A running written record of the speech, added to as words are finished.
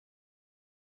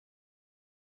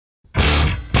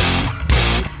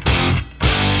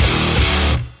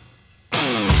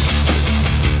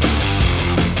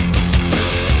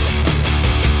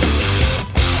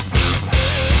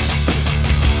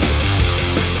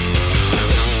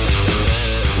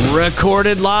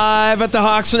Recorded live at the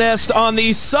Hawk's Nest on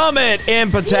the Summit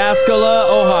in Pataskala,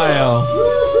 Ohio.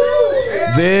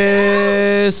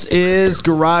 This is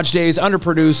Garage Days,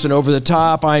 underproduced and over the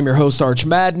top. I am your host, Arch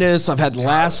Madness. I've had the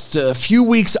last few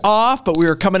weeks off, but we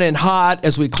are coming in hot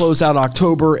as we close out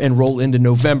October and roll into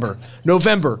November.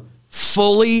 November,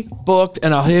 fully booked,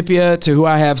 and I'll hip you to who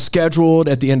I have scheduled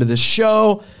at the end of this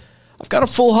show. I've got a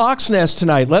full Hawk's Nest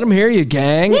tonight. Let them hear you,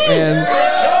 gang. And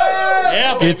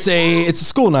it's a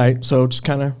school night, so just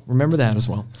kind of remember that as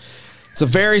well. It's a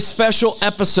very special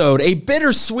episode, a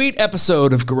bittersweet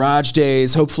episode of Garage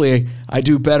Days. Hopefully I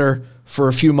do better for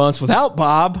a few months without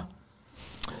Bob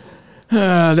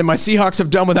than my Seahawks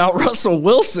have done without Russell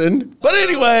Wilson. But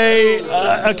anyway,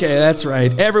 okay, that's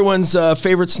right. Everyone's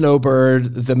favorite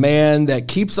snowbird, the man that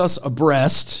keeps us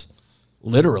abreast,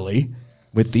 literally,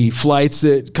 with the flights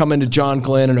that come into John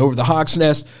Glenn and over the Hawk's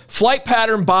Nest. Flight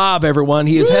Pattern Bob, everyone.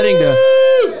 He is heading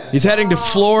to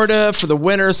Florida for the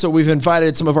winter, so we've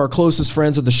invited some of our closest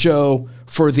friends of the show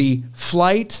for the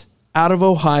Flight Out of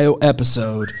Ohio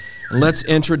episode. And let's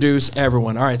introduce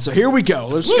everyone. All right, so here we go.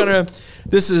 We're just gonna.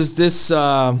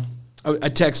 I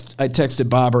texted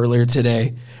Bob earlier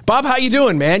today. Bob, how you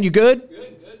doing, man? You good?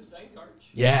 Good. Thank you, Arch.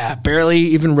 Yeah, barely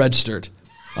even registered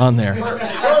on there.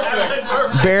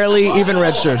 Barely even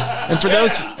registered. And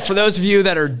for those of you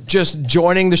that are just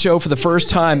joining the show for the first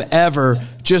time ever,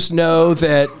 just know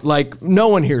that like no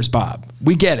one hears Bob.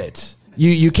 We get it.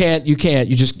 You can't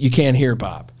hear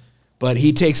Bob. But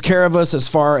he takes care of us as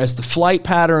far as the flight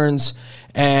patterns.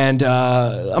 And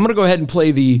I'm going to go ahead and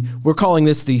play we're calling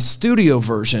this the studio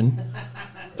version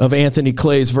of Anthony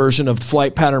Clay's version of the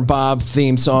Flight Pattern Bob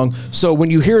theme song. So when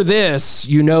you hear this,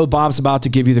 you know Bob's about to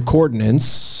give you the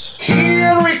coordinates.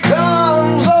 Here he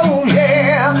comes, oh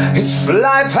yeah, it's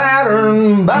Flight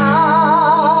Pattern Bob.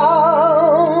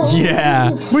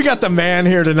 Yeah, we got the man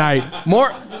here tonight.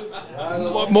 More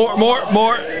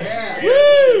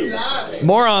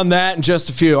on that in just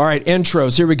a few. All right,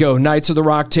 intros. Here we go. Knights of the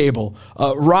Rock Table.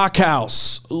 Rock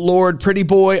House. Lord Pretty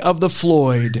Boy of the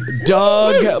Floyd.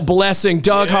 Doug Blessing.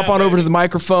 Doug, hop on over to the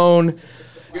microphone.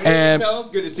 Good evening, fellas.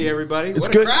 Good to see everybody. What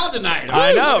a crowd tonight.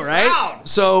 I know, right? Crowd.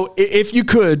 So if you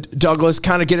could, Douglas,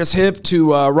 kind of get us hip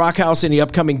to Rock House, any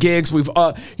upcoming gigs. We've,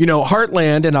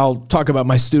 Heartland, and I'll talk about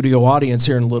my studio audience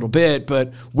here in a little bit,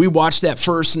 but we watched that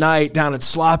first night down at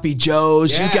Sloppy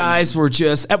Joe's. Yeah, you guys were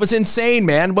that was insane,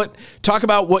 man. Talk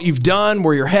about what you've done,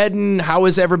 where you're heading. How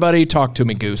is everybody? Talk to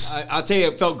me, Goose. I'll tell you,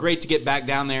 it felt great to get back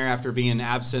down there after being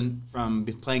absent from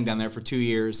playing down there for 2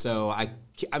 years. So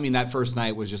I mean, that first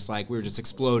night was just like we were just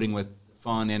exploding with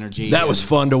fun, energy. That was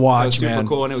fun to watch, man. It was super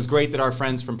cool, and it was great that our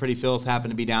friends from Pretty Filth happened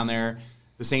to be down there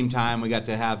at the same time. We got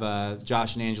to have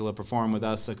Josh and Angela perform with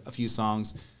us a few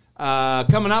songs.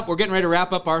 Coming up, we're getting ready to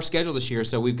wrap up our schedule this year,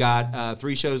 so we've got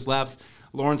 3 shows left.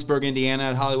 Lawrenceburg, Indiana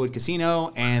at Hollywood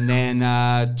Casino, and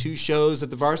then 2 shows at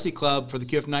the Varsity Club for the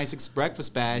QF96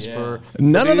 Breakfast Bash for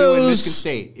none Purdue of those and Michigan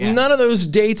State. Yeah. None of those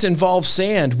dates involve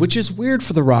sand, which is weird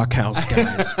for the Rock House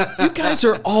guys. You guys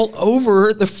are all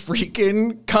over the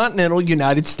freaking continental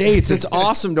United States. It's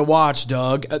awesome to watch,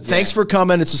 Doug. Thanks for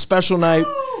coming. It's a special night.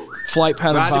 Flight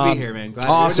Pattern Bob. Glad to be here, man. Glad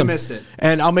awesome. to miss it.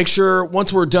 And I'll make sure,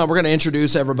 once we're done, we're going to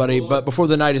introduce everybody, but before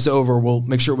the night is over, we'll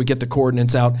make sure we get the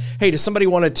coordinates out. Hey, does somebody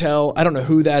want to tell, I don't know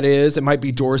who that is, it might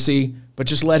be Dorsey, but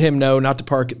just let him know not to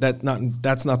park, that's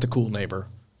not the cool neighbor.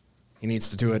 He needs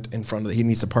to do it he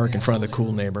needs to park in front of the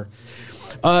cool neighbor.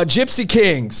 Gypsy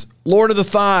Kings, Lord of the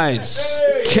Thighs,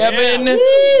 Kevin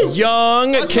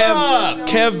Young,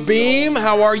 Kev Beam,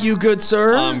 how are you, good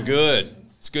sir? I'm good.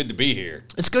 It's good to be here.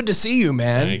 It's good to see you,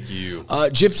 man. Thank you.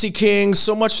 Gypsy King,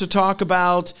 so much to talk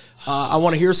about. I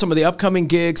want to hear some of the upcoming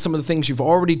gigs, some of the things you've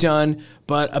already done,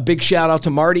 but a big shout out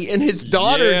to Marty and his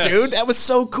daughter, dude. That was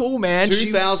so cool, man.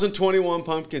 2021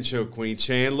 Pumpkin Show Queen,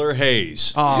 Chandler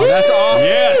Hayes. Oh, that's awesome.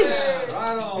 Yes.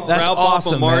 That's Proud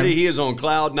awesome, Papa Marty. man. He is on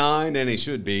cloud 9, and he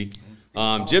should be.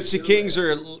 Gypsy Kings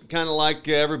are kind of like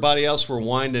everybody else. We're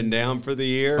winding down for the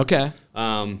year. Okay.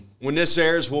 When this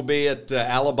airs, we'll be at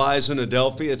Alibis in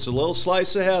Adelphia. It's a little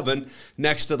slice of heaven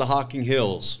next to the Hocking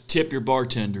Hills. Tip your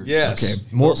bartenders. Yes.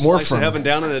 Okay. More slice fun. of heaven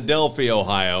down in Adelphia,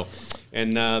 Ohio.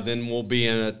 And then we'll be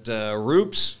in at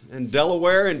Roops in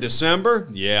Delaware in December.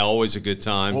 Yeah, always a good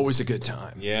time. Always a good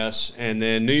time. Yes. And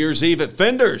then New Year's Eve at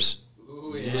Fender's.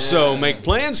 Ooh, yeah. So make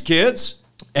plans, kids.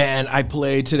 And I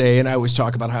played today, and I always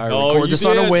talk about how I Oh, record you this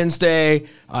on a did? Wednesday.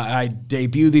 I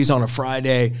debut these on a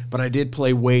Friday, but I did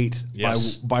play Wait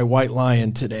Yes. by White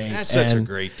Lion today. That's such a And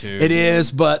great tune. It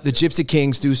is, but the Gypsy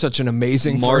Kings do such an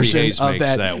amazing Marty version Hayes of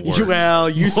makes that work. Well,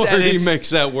 you said Marty it.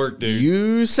 makes that work, dude.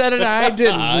 You said it, I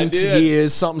didn't. I did. He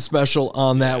is something special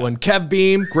on that one. Kev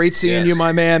Beam, great seeing Yes. you,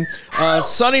 my man.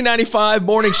 Sunny 95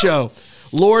 Morning Show.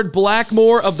 Lord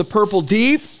Blackmore of the Purple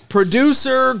Deep.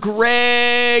 Producer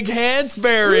Greg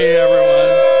Hansberry,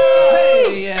 everyone.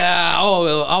 Hey, yeah. Oh,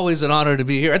 well, always an honor to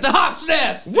be here at the Hawk's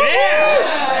Nest.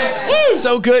 Yeah.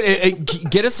 So good.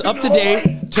 Get us up to date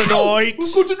tonight.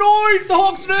 Good tonight, the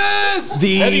Hawk's Nest.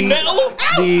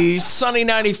 The Sunny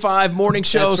 95 morning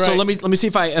show. That's So right. let me see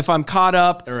if I'm caught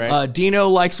up. All right. Dino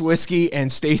likes whiskey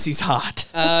and Stacy's hot.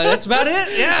 That's about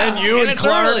it. Yeah. And you and it's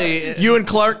Clark, early. you and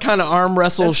Clark kind of arm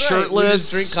wrestle That's right. We shirtless.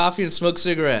 just drink coffee and smoke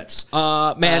cigarettes.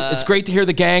 Man, it's great to hear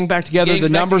the gang back together. Gang's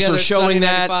The back numbers together, are showing Sunny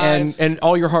that, 95. and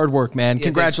all your hard work, man. Yeah,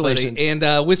 Congratulations. thanks,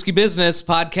 buddy. And Whiskey Business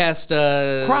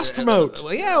podcast. Cross promote.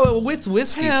 With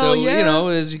whiskey. Hell So, yeah.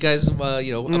 as you guys,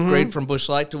 upgrade from Busch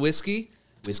Light to whiskey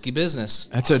Business.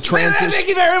 That's a transition. Thank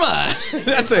you very much.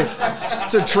 That's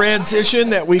a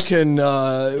transition that we can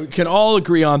all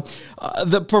agree on.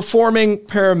 The performing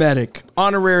paramedic,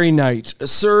 honorary knight,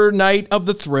 Sir Knight of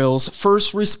the Thrills,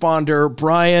 first responder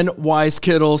Brian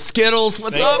Weiskittle. Skittles,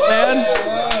 what's up,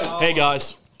 man? Hey,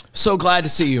 guys. So glad to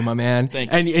see you, my man.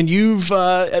 Thank you. And you've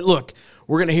look.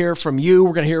 We're going to hear from you.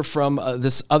 We're going to hear from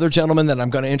this other gentleman that I'm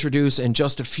going to introduce in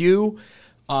just a few.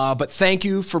 But thank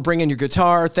you for bringing your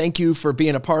guitar. Thank you for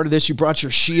being a part of this. You brought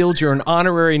your shield. You're an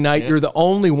honorary knight. You're the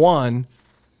only one.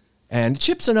 And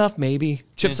Chip's enough, maybe.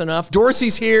 Chip's enough.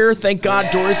 Dorsey's here. Thank God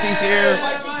Dorsey's here.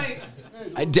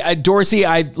 Dorsey,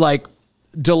 I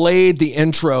delayed the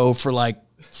intro for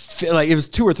it was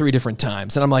 2 or 3 different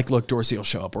times. And I'm like, look, Dorsey will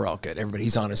show up. We're all good. Everybody,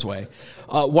 he's on his way.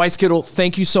 Weiskittle,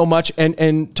 thank you so much.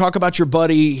 And talk about your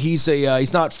buddy. He's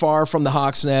not far from the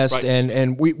Hawk's Nest. Right.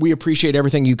 And we appreciate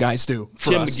everything you guys do for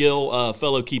Tim us. McGill,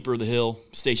 fellow keeper of the hill,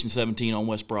 Station 17 on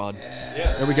West Broad.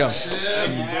 There we go.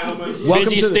 Welcome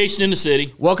Busiest to, station in the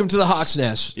city. welcome to the Hawk's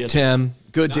Nest, Yes. Tim.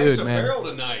 Good Nice dude, man. apparel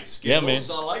tonight, Yeah, man.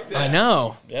 Skittles. I like that. I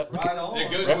know. Yep.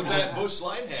 It goes with that Busch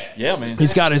Light hat. Yeah, man.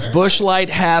 He's got his Busch Light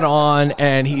hat on,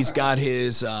 and he's got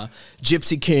his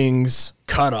Gypsy Kings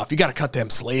cut off. You got to cut them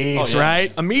sleeves, Oh, yeah.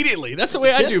 right? Immediately. That's the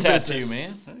way I do Kiss business.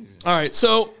 tattoo, man. All right.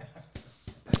 So,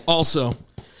 also,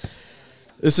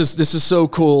 this is so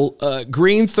cool.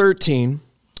 Green 13,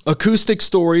 acoustic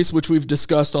stories, which we've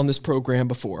discussed on this program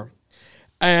before.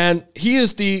 And he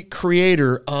is the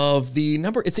creator of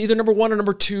it's either number 1 or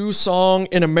number 2 song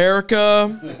in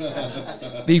America.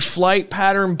 The Flight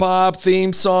Pattern Bob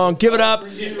theme song. Give it up.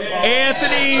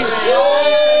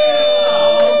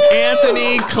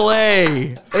 Anthony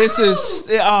Clay. This is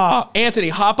Anthony,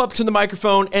 hop up to the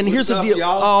microphone. And here's the up, deal.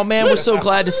 y'all? Oh man, we're so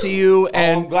glad to see you.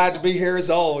 I'm And glad to be here as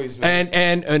always. Man.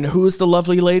 and who is the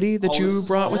lovely lady that you This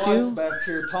brought with wife you? back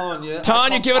here, Tanya.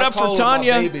 Tanya, give it up for I call her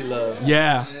Tanya. My baby love.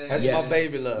 Yeah. That's my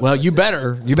baby love. Well, you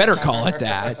better call it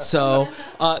that. So,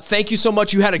 thank you so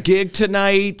much. You had a gig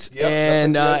tonight, Yep,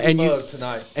 and up in you Bug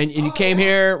tonight. and you came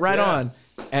here right Yeah. on,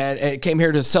 and came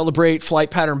here to celebrate Flight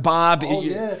Pattern Bob. Oh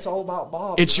yeah, it's all about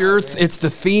Bob. It's tonight, your man. it's the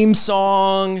theme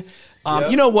song.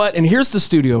 Yep. You know what? And here's the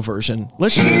studio version.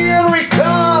 Let's just. Here he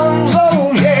comes,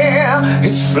 oh yeah,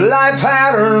 it's Flight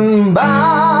Pattern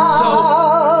Bob.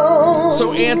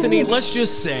 So Anthony, let's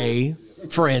just say,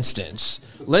 for instance,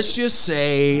 let's just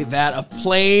say that a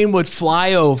plane would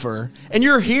fly over and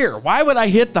you're here. Why would I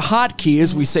hit the hotkey,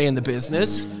 as we say in the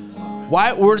business?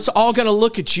 Why? We're just all going to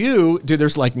look at you. Dude,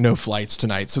 there's no flights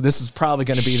tonight, so this is probably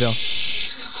going to be the...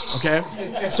 Okay?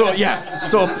 So, yeah.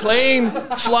 So a plane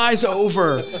flies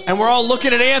over and we're all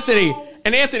looking at Anthony.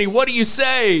 And Anthony, what do you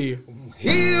say?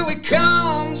 Here he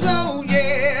comes, oh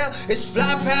yeah, it's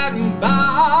Flight Pattern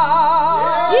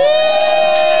Bob.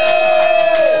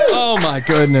 Oh my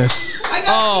goodness.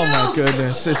 Oh my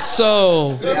goodness. It's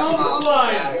so...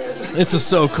 This is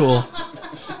so cool.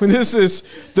 This is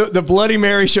the Bloody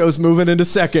Mary show's moving into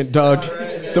second, Doug.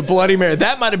 The Bloody Mary.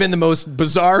 That might have been the most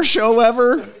bizarre show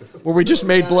ever, where we just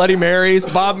made Bloody Marys.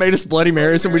 Bob made us Bloody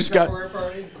Marys, and we just got...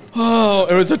 Oh,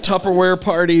 it was a Tupperware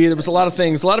party. There was a lot of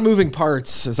things, a lot of moving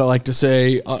parts, as I like to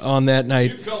say, on that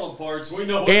night. You call them parts. We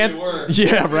know what they were.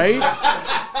 Yeah, right?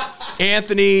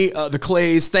 Anthony, the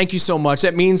Clays, thank you so much.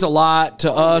 That means a lot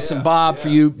to us and Bob for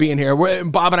you being here.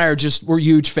 Bob and I we're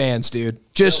huge fans, dude.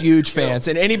 Just huge fans.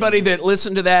 And anybody that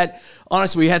listened to that,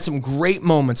 honestly, we had some great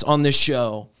moments on this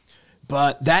show.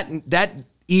 But that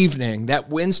evening, that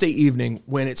Wednesday evening,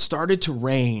 when it started to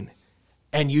rain,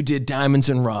 and you did Diamonds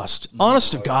and Rust.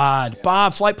 Honest to God,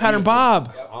 Bob, Flight Pattern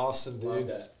Bob. Awesome,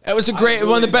 dude. It was a great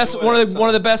one of the best one of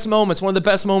the best moments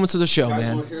of the show, You guys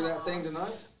man. want to hear that thing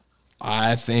tonight?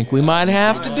 I think we might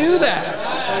have to do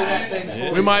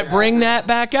that. We might bring that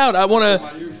back out. I want to.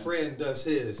 My new friend does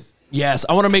his. Yes,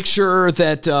 I want to make sure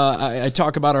that I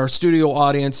talk about our studio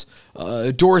audience.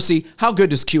 Dorsey, how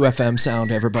good does QFM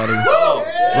sound, everybody?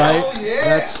 Right?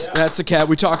 That's a cat.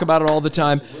 We talk about it all the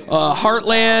time.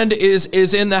 Heartland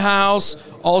is in the house.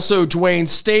 Also, Dwayne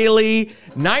Staley.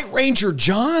 Night Ranger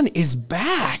John is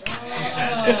back.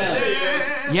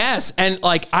 Yes, and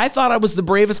like I thought I was the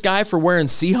bravest guy for wearing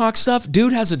Seahawks stuff.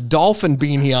 Dude has a dolphin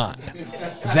beanie on.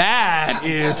 That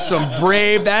is some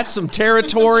brave. That's some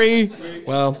territory.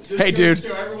 Well, hey, dude.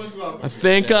 I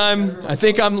think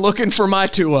I'm looking for my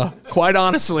Tua. Quite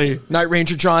honestly, Night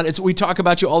Ranger John. We talk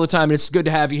about you all the time, and it's good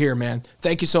to have you here, man.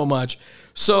 Thank you so much.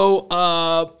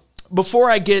 So before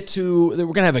I get to,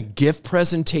 we're gonna have a gift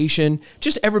presentation.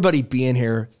 Just everybody being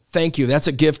here. Thank you. That's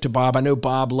a gift to Bob. I know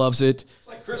Bob loves it. It's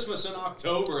like Christmas in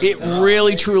October. It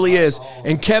really, truly is.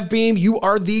 And Kev Beam, you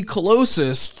are the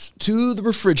closest to the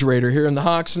refrigerator here in the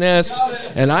Hawk's Nest.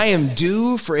 And I am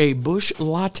due for a Busch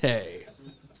Latte.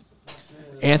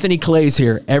 Anthony Clay's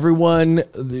here. Everyone,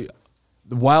 the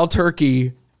Wild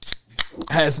Turkey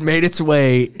has made its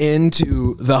way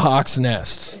into the Hawk's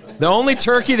Nest. The only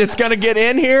turkey that's going to get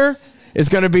in here is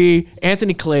going to be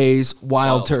Anthony Clay's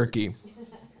Wild Turkey.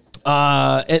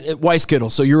 Weiss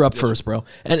Kittle, so you're up first, bro.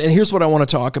 And here's what I want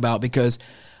to talk about, because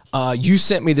you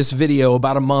sent me this video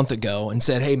about a month ago and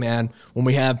said, hey, man, when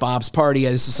we have Bob's party,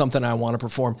 this is something I want to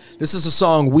perform. This is a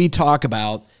song we talk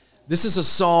about. This is a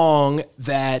song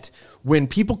that when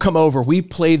people come over, we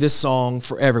play this song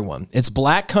for everyone. It's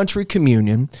Black Country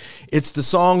Communion. It's the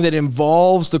song that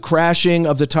involves the crashing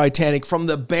of the Titanic from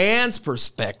the band's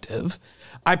perspective.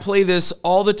 I play this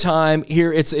all the time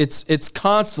here. It's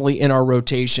constantly in our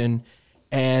rotation.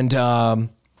 And one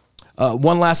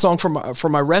last song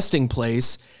from my resting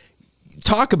place.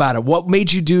 Talk about it. What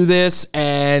made you do this?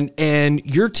 And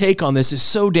your take on this is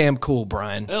so damn cool,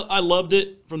 Brian. Well, I loved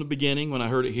it from the beginning when I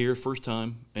heard it here first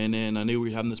time, and then I knew we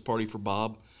were having this party for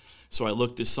Bob. So I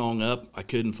looked this song up. I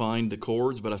couldn't find the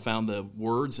chords, but I found the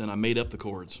words, and I made up the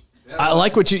chords. I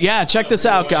like what you. Yeah, check this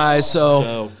out, guys.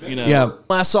 So yeah,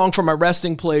 last song from my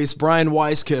resting place, Brian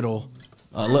Weiss Kittle.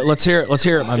 Let's hear it. Let's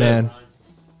hear it, my man.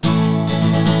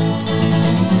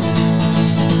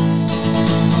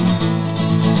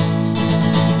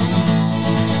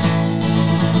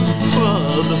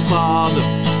 Father,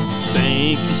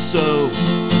 thank you so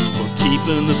for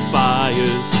keeping the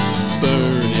fires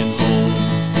burning home.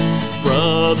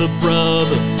 Brother,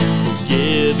 for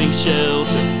giving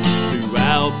shelter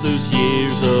throughout those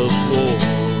years of war.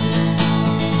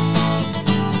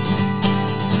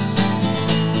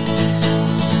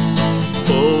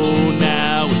 Oh,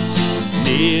 now it's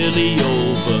nearly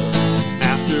over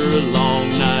after a long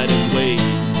night and wait.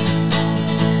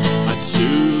 I'd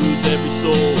soothe every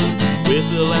soul with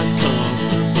the last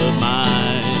comfort of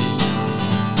mine.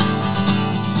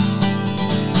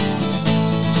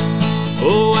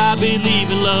 Oh, I believe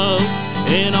in love,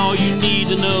 and all you need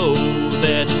to know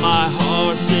that my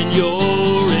heart's in your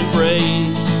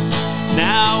embrace.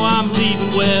 Now I'm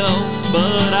leaving well,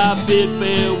 but I bid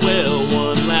farewell.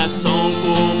 One last song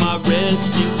for my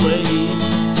resting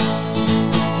place.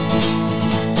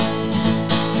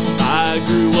 I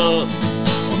grew up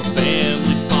on a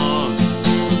family farm.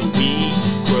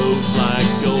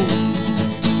 Like gold.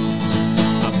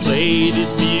 I played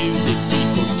his music, he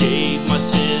forgave my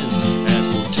sins, as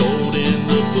foretold in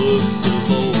the books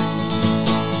of old.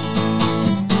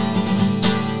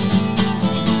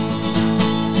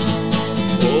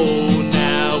 Oh,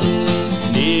 now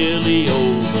it's nearly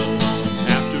over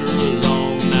after a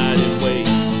long night and wait.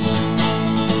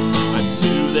 I'd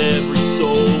soothe every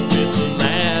soul with the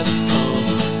last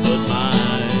comfort of mine.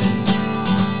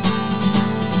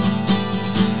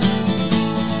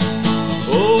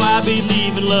 Oh, I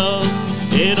believe in love,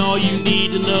 and all you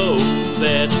need to know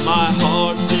that my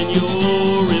heart's in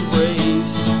your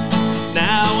embrace.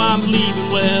 Now I'm leaving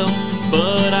well,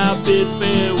 but I bid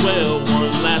farewell.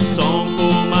 One last song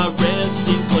for my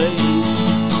resting place.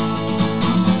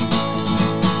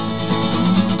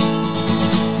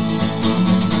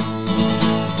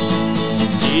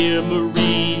 Dear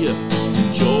Maria,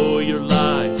 enjoy your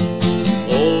life.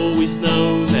 Always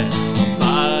known that I'm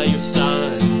by your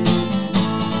side.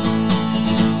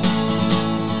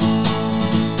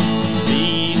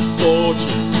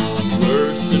 Fortunes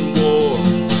worse than war,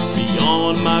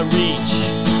 beyond my reach,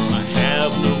 I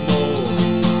have no more.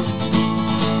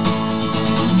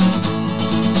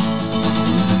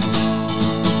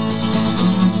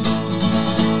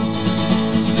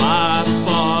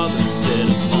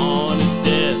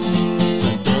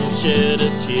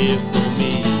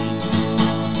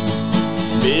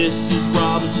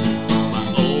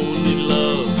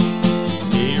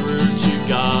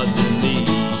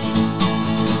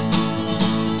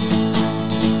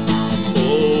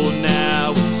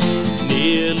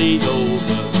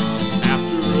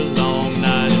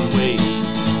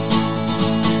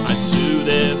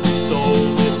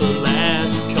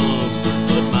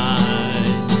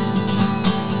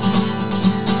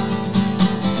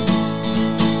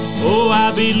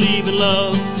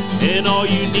 love, and all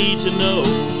you need to know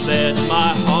that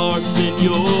my heart's in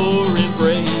your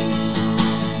embrace.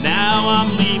 Now I'm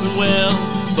leaving well,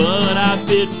 but I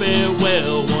bid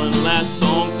farewell. One last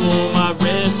song for my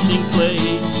resting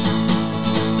place.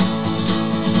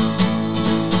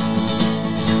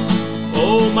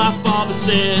 Oh, my father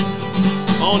said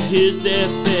on his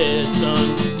deathbed, son,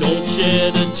 don't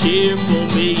shed a tear for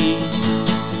me.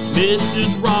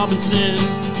 Mrs. Robinson,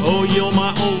 oh, you're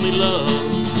my only love,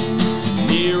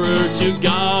 nearer to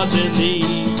God than thee.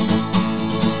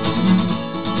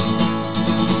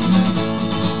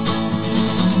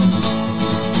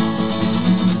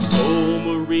 Oh,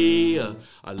 Maria,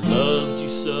 I loved you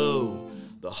so.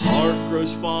 The heart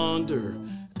grows fonder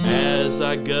as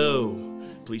I go.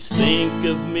 Please think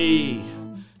of me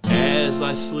as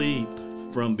I sleep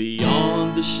from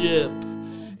beyond the ship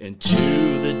into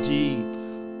the deep.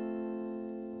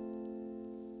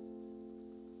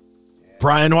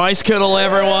 Brian Weiskittle,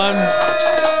 everyone.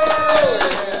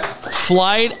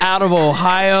 Flight out of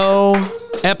Ohio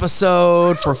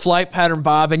episode for Flight Pattern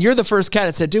Bob. And you're the first cat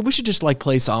that said, dude, we should just like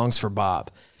play songs for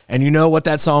Bob. And you know what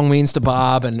that song means to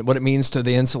Bob and what it means to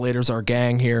the Insulators, our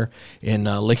gang here in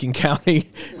Licking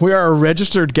County. We are a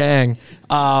registered gang.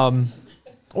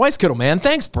 Weiskittle, man,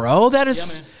 thanks, bro. That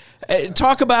is...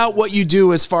 talk about what you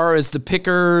do as far as the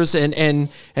pickers and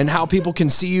how people can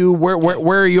see you. Where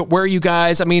are you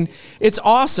guys? I mean, it's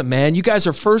awesome, man. You guys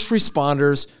are first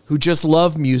responders who just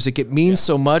love music. It means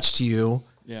so much to you.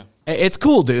 Yeah, it's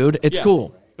cool, dude. It's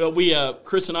cool. Well,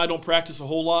 Chris and I don't practice a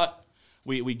whole lot.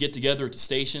 We get together at the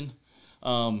station,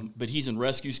 but he's in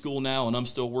rescue school now, and I'm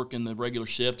still working the regular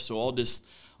shift. So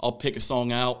I'll pick a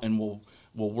song out and we'll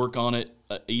work on it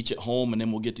each at home, and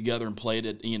then we'll get together and play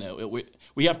it.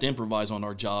 We have to improvise on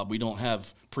our job. We don't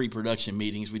have pre-production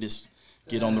meetings. We just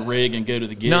get on the rig and go to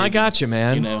the gig. No, I got you,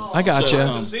 man. I got you.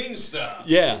 The scene stuff.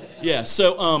 Yeah.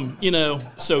 So,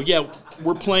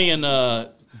 we're playing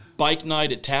Bike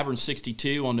Night at Tavern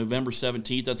 62 on November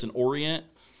 17th. That's in Orient.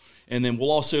 And then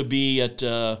we'll also be at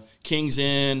King's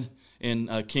Inn in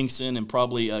Kingston and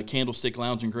probably Candlestick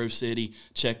Lounge in Grove City.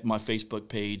 Check my Facebook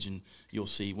page and you'll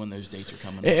see when those dates are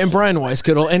coming up. And Brian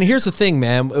Weiskittle, and here's the thing,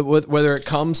 man, whether it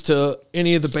comes to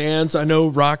any of the bands, I know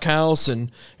Rock House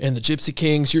and the Gypsy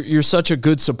Kings, you're such a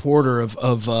good supporter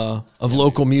of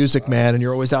local music, man, and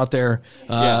you're always out there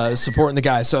supporting the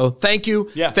guys. So thank you.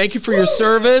 Yeah. Thank you for your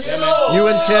service, you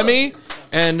and Timmy.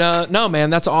 And no, man,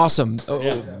 that's awesome.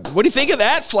 What do you think of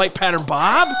that, Flight Pattern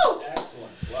Bob?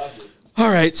 Excellent. Loved it. All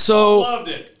right, so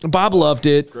Bob loved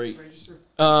it. Great.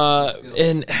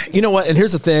 And you know what? And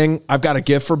here's the thing: I've got a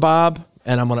gift for Bob,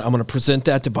 and I'm gonna present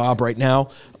that to Bob right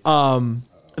now. The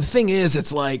thing is,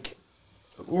 it's like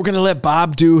we're gonna let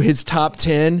Bob do his top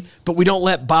 10, but we don't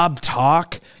let Bob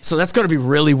talk, so that's gonna be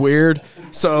really weird.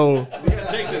 So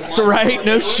right?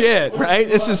 No shit, right?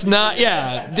 This is not.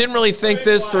 Yeah, didn't really think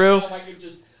this through.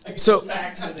 So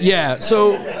yeah,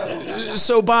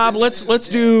 so Bob, let's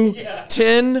do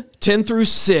 10 through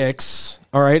 6.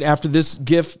 All right, after this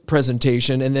gift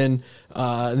presentation, and then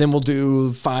we'll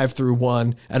do 5 through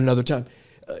 1 at another time.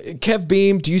 Kev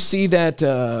Beam, do you see that?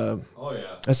 Oh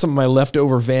yeah, that's some of my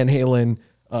leftover Van Halen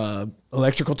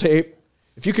electrical tape.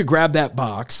 If you could grab that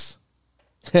box.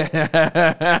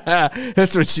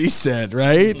 That's what she said,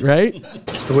 right?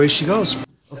 That's the way she goes.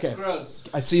 Okay.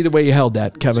 I see the way you held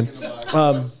that, Kevin.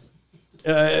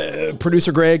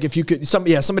 Producer Greg, if you could,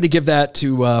 somebody give that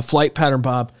to Flight Pattern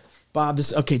Bob. Bob,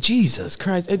 Jesus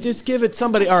Christ. Just give it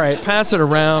somebody. All right, pass it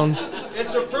around.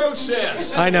 It's a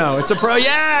process. I know, it's a pro.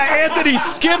 Yeah, Anthony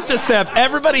skipped a step.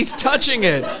 Everybody's touching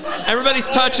it. All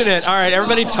right,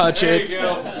 everybody touch it. There you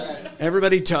go.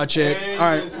 Everybody touch it. All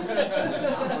right.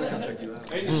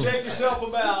 And you shake yourself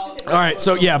about. All right,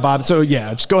 so yeah, Bob. So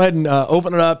yeah, just go ahead and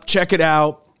open it up, check it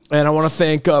out. And I want to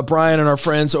thank Brian and our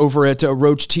friends over at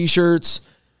Roach T-Shirts,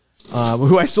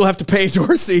 who I still have to pay,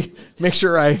 Dorsey. Make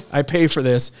sure I pay for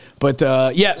this. But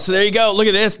yeah, so there you go. Look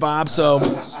at this, Bob. So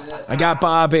I got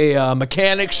Bob a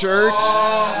mechanic shirt.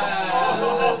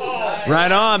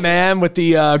 Right on, man, with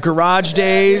the Garage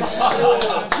Days.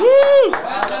 Woo!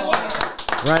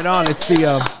 Right on.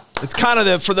 It's kind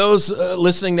of for those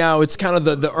listening now, it's kind of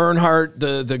the Earnhardt,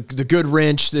 the good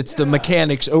wrench. It's the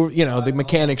mechanics, the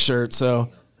mechanic shirt. So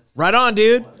right on,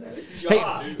 dude. Hey,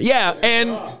 yeah,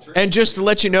 and just to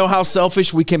let you know how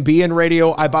selfish we can be in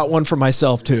radio, I bought one for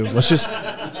myself too. Let's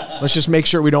just make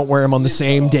sure we don't wear them on the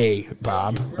same day,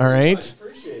 Bob. All right?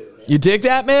 You dig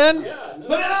that, man?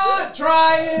 Put it on,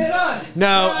 try it on.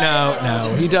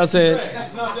 No, he doesn't.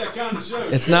 It's not that kind of show.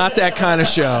 It's not that kind of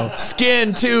show.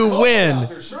 Skin to win.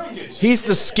 He's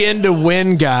the skin to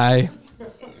win guy.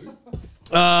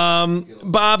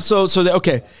 Bob.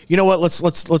 Okay. You know what?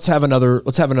 Let's have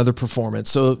another performance.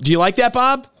 So, do you like that,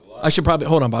 Bob? I should probably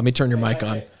hold on, Bob. Let me turn your mic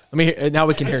on. Now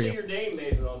we can hear you. Your name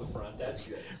maybe on the front. That's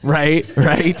good.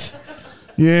 Right.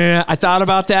 Yeah, I thought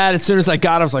about that. As soon as I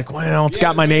got it, I was like, well, it's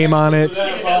got my name on it.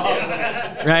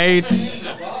 Right?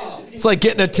 It's like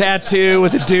getting a tattoo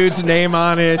with a dude's name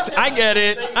on it. I get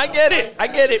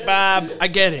it, Bob. I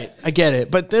get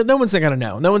it. But no one's going to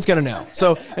know. No one's going to know.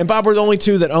 So, and Bob, we're the only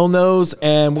two that own those,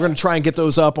 and we're going to try and get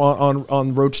those up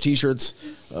on Roach T-shirts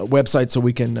website so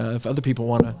we can, if other people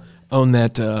want to own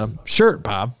that shirt,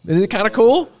 Bob. Isn't it kind of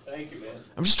cool? Thank you, man.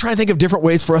 I'm just trying to think of different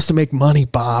ways for us to make money,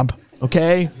 Bob.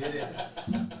 Okay?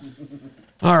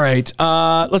 All right.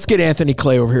 Let's get Anthony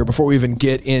Clay over here before we even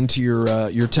get into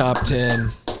your top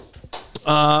 10.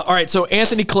 All right. So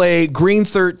Anthony Clay, Green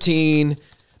 13.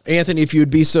 Anthony, if you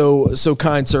would be so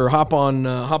kind, sir, hop on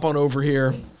over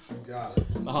here. You got it.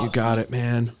 You got it,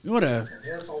 man. What a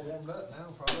Yeah, it's all warmed up now,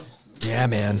 probably. yeah,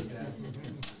 man.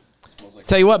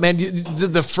 Tell you what, man,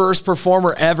 the first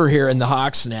performer ever here in the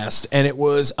Hawk's Nest, and it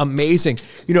was amazing.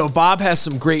 You know, Bob has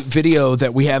some great video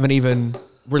that we haven't even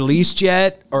released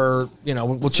yet, or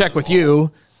we'll check with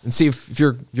you and see if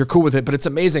you're cool with it. But it's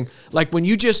amazing. Like when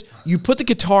you put the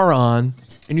guitar on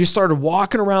and you started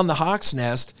walking around the Hawk's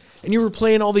Nest, and you were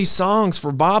playing all these songs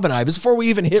for Bob and I before we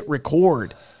even hit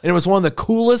record, and it was one of the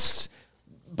coolest.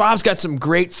 Bob's got some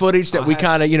great footage that we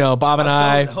kind of, Bob and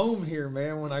I. felt at home here,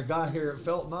 man. When I got here, it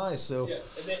felt nice. So Yeah,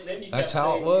 and then you that's kept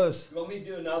how saying, it was. You want me to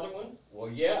do another one? Well,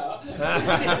 yeah.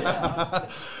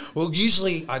 Well,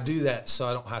 usually I do that so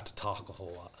I don't have to talk a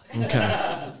whole lot.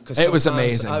 Okay. 'Cause It was sometimes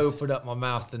amazing. I open up my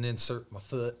mouth and insert my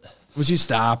foot. Would you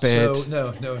stop it?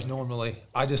 So no, normally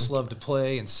I just love to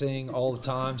play and sing all the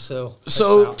time. So that's So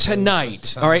how it goes most tonight, of the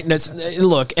time. all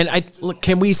right. Look,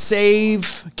 can we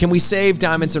save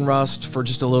Diamonds and Rust for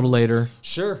just a little later?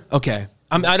 Sure. Okay.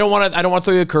 I don't want to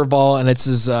throw you a curveball,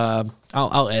 and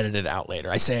I'll edit it out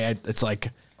later. It's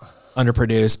like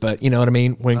underproduced, but you know what I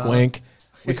mean. Wink, wink.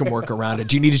 We can work around it.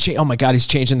 Do you need to change? Oh my God, he's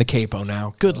changing the capo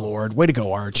now. Good Lord, way to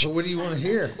go, Arch. So what do you want to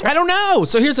hear? I don't know.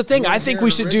 So here's the thing. I think hear we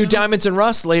an should do original? Diamonds and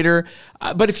Rust later.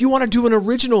 But if you want to do an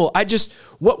original,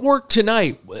 what worked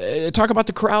tonight? Talk about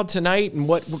the crowd tonight and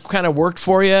what kind of worked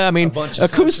for you. I mean, bunch of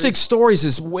Acoustic country. Stories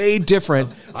is way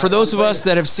different for those of us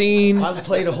that have seen. I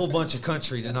played a whole bunch of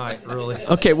country tonight. Really.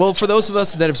 Okay, well, for those of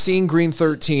us that have seen Green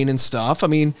 13 and stuff, I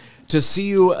mean, to see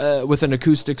you with an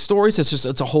Acoustic Stories, it's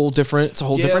a whole different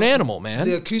animal, man.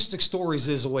 The Acoustic Stories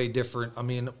is a way different. I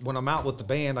mean, when I'm out with the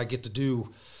band, I get to do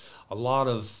a lot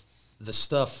of the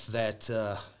stuff that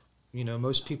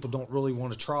most people don't really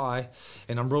want to try,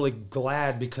 and I'm really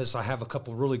glad because I have a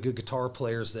couple really good guitar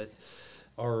players that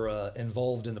are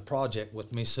involved in the project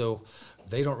with me, so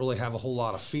they don't really have a whole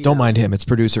lot of fear. Don't mind him. It's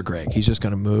producer Greg. He's just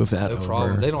going to move that No over.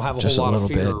 problem. They don't have a just whole lot of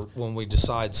little fear bit. when we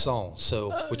decide songs.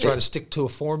 So we try to stick to a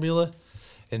formula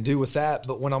and do with that.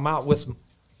 But when I'm out with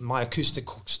my Acoustic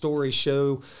Story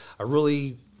show, I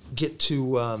really get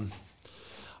to,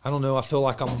 I feel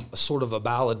like I'm sort of a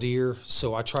balladeer.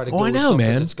 So I try to go I with know, something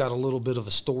man. that's got a little bit of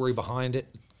a story behind it.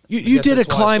 You I guess did a that's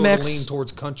why I sort of climax. lean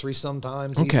towards country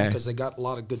sometimes, Okay. because they got a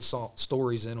lot of good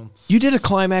stories in them. You did a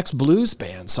Climax Blues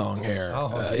Band song here.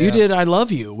 Oh, You yeah. did "I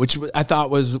Love You," which I thought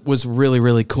was really,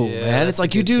 really cool, Yeah, man. It's that's a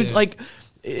like you good do tune. like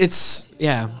it's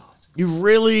yeah. You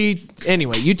really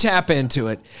anyway. You tap into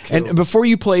it, and before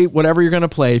you play whatever you're gonna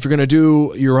play, if you're gonna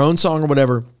do your own song or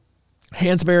whatever,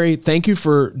 Hansberry, thank you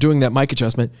for doing that mic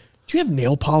adjustment. Do you have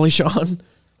nail polish on?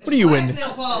 What are you in? Nail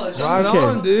polish. Right Okay.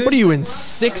 on, dude. What are you in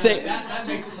 6'8"? That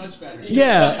makes it much better.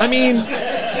 Yeah, I mean,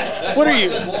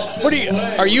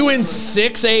 are you in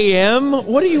 6 a.m.?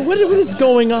 What is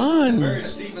going on?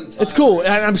 It's cool.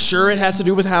 And I'm sure it has to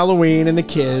do with Halloween and the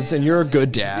kids, and you're a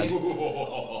good dad.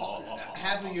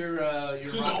 Half of your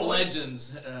rock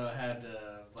legends had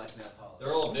black nail polish.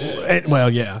 They're all dead.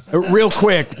 Well, yeah. Real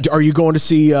quick, are you going to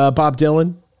see Bob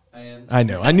Dylan? I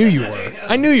know. I knew you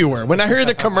were. When I heard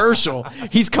the commercial,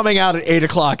 he's coming out at 8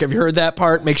 o'clock. Have you heard that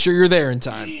part? Make sure you're there in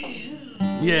time.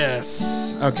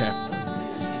 Yes. Okay.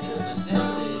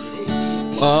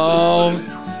 Oh,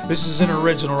 This is an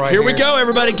original right here we go,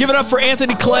 everybody. Give it up for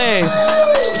Anthony Clay.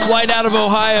 Flight Out of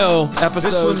Ohio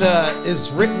episode. This one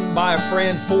is written by a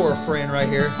friend for a friend right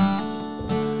here.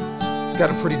 It's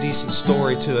got a pretty decent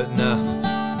story to it, and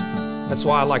that's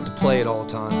why I like to play it all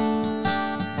the time.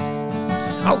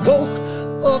 I woke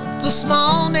up this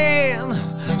morning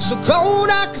so cold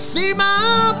I could see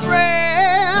my breath.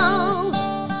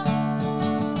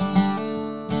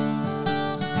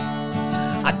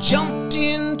 I jumped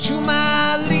into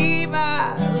my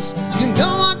Levi's. You know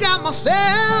I got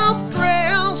myself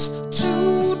dressed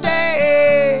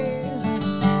today.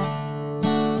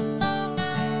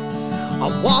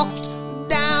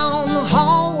 down the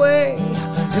hallway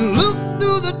and looked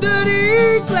through the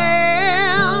dirty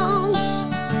glass.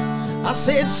 I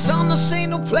said, son, this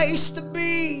ain't no place to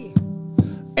be,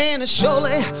 and it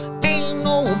surely ain't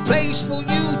no place for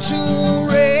you to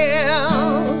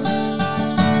rest.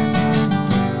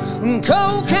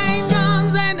 Cocaine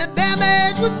guns and the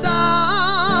damage was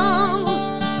done.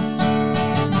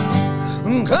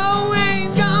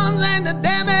 Cocaine guns and the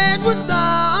damage was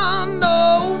done.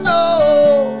 No,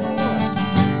 no.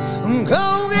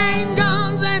 Cocaine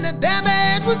guns and the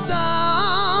damage was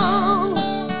done.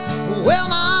 Well,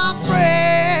 my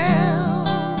friend,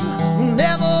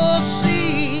 never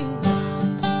see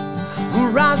a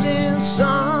rising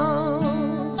sun.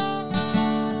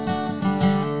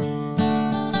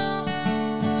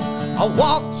 I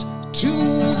walked to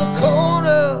the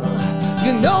corner,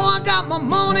 you know I got my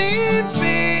morning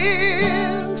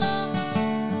fix.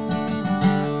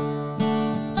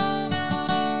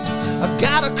 I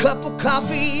got a cup of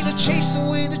coffee to chase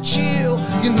away the chill.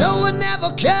 You know it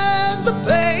never cares the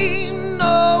pain,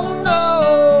 no, no.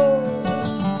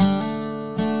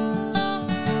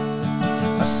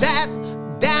 I sat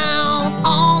down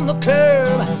on the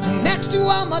curb next to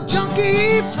all my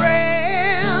junkie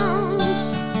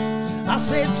friends. I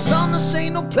said, son, this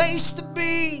ain't no place to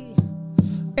be,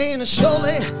 and it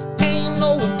surely ain't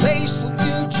no place for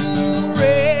you to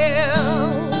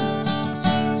rest.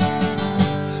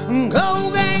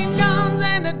 Cocaine guns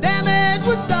and the damage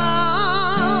was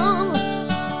done.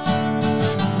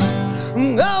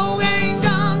 Cocaine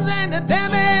guns and the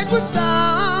damage was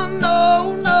done.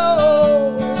 No,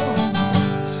 no.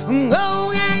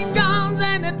 Cocaine guns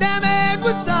and the damage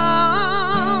was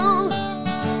done.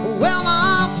 Well,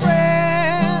 my friend,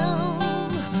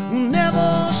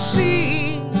 never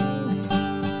see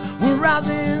a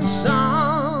rising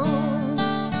sun.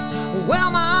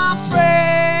 Well, my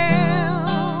friend,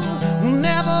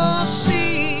 never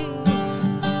see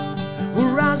a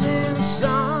rising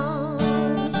sun.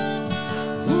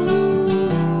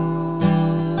 Ooh,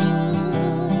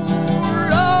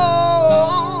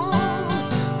 Lord.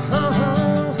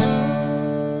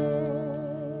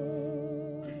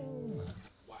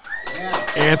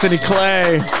 Anthony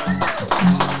Clay,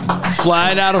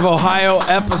 flying out of Ohio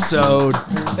episode.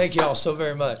 Thank you all so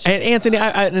very much. And Anthony,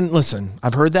 and listen,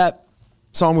 I've heard that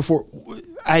song before.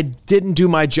 I didn't do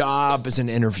my job as an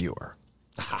interviewer.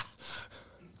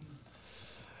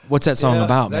 What's that song Yeah,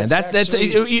 about, man? that's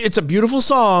It's a beautiful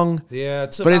song. Yeah,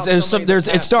 it's but about somebody that it's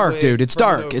passed dark, away dude. It's from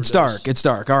an dark. It's overdose. dark. It's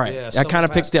dark. All right, Yeah, I someone kind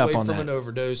of passed picked up away on from that. an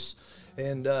overdose,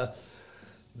 and the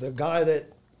guy that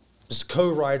was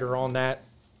co-writer on that,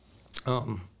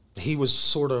 he was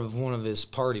sort of one of his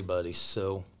party buddies,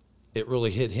 so it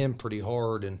really hit him pretty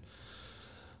hard, and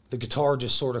the guitar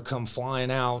just sort of come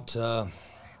flying out.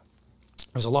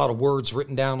 There's a lot of words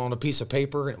written down on a piece of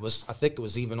paper, and I think it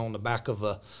was even on the back of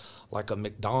a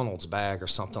McDonald's bag or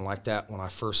something like that when I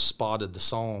first spotted the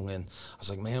song. And I was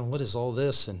like, man, what is all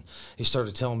this? And he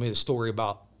started telling me the story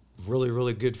about really,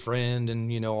 really good friend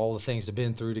and, you know, all the things they've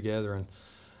been through together. And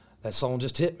that song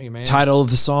just hit me, man. Title of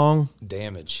the song?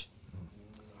 Damage.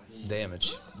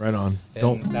 Right on.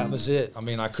 And that was it. I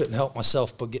mean, I couldn't help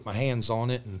myself but get my hands on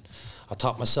it, and I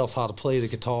taught myself how to play the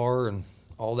guitar and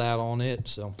all that on it.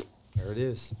 So there it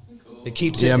is. Cool. It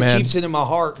keeps it in my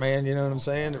heart, man. You know what I'm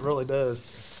saying? It really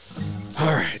does. All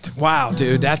right. Wow,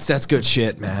 dude. That's good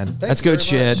shit, man. That's good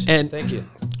shit. Much. And thank you.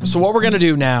 So what we're going to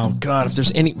do now, God, if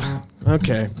there's any...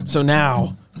 Okay. So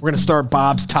now we're going to start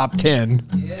Bob's top 10.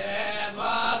 Yeah,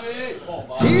 Bobby. Oh,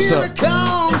 Bobby. Here it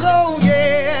comes, oh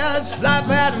yeah, it's Fly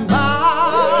Pat and Bob.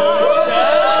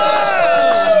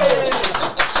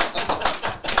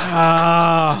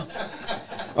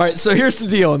 All right, so here's the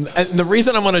deal. And the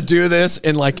reason I'm going to do this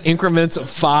in like increments of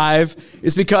 5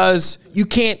 is because you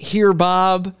can't hear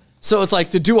Bob. So it's like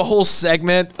to do a whole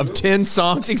segment of 10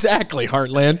 songs. Exactly,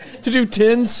 Heartland. To do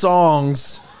 10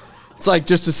 songs, it's like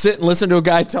just to sit and listen to a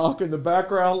guy talk in the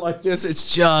background like this.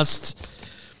 It's just...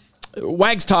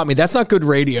 Wags taught me that's not good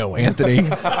radio, Anthony.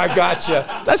 I gotcha.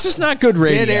 That's just not good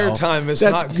radio. Dead airtime is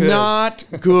that's not good. Not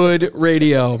good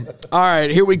radio. All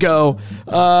right, here we go.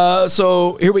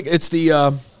 So here we. It's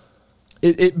the.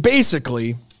 It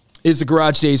basically is the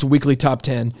Garage Days weekly top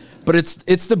 10, but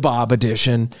it's the Bob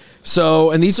edition.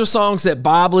 So, and these are songs that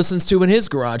Bob listens to in his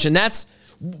garage, and that's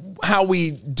how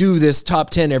we do this top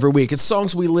 10 every week. It's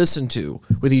songs we listen to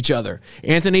with each other.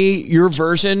 Anthony, your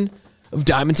version of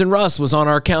Diamonds and Rust was on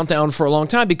our countdown for a long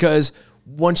time because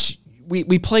once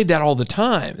we played that all the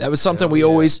time. That was something we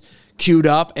always queued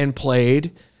up and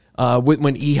played.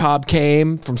 When Ehab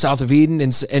came from South of Eden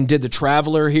and did the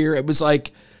Traveler here, it was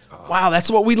like Wow, that's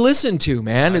what we listen to,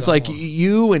 man. It's like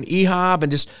you and Ehab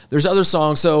and just there's other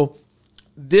songs. So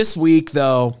this week,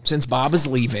 though, since Bob is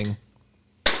leaving,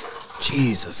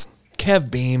 Jesus, Kev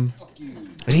Beam,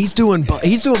 and he's doing Bush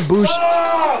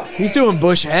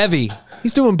heavy.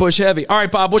 He's doing Bush heavy. All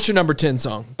right, Bob, what's your number 10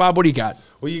 song? Bob, what do you got?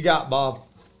 What you got, Bob?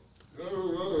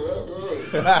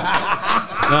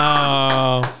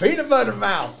 Peanut butter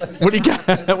mouth. What do you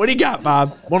got? What do you got,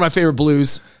 Bob? One of my favorite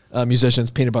blues musicians,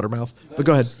 Peanut Butter Mouth. But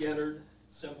go ahead. Skinner,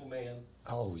 Simple Man.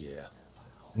 Oh yeah.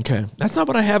 Okay, that's not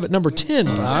what I have at number 10,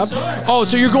 Bob. Oh,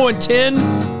 so you're going 10?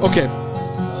 Okay.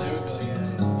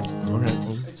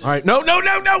 All right. No,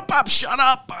 Bob, shut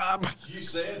up, Bob. You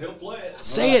said he'll play it.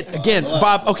 Say it again,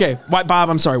 Bob. Okay, why, Bob?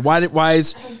 I'm sorry. Why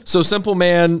is so Simple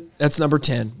Man? That's number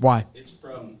 10. Why? It's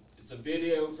a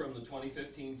video from the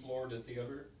 2015 Florida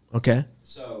Theater. Okay.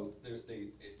 So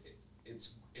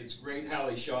it's great how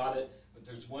they shot it, but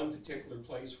there's one particular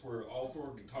place where all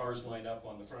 4 guitars line up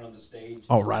on the front of the stage.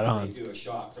 Oh, right on. They do a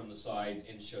shot from the side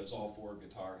and it shows all 4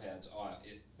 guitar heads.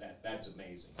 That's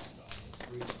amazing.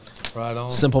 Right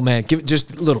on. Simple Man. Give it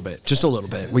just a little bit. Just a little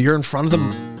bit. Well, you're in front of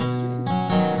them.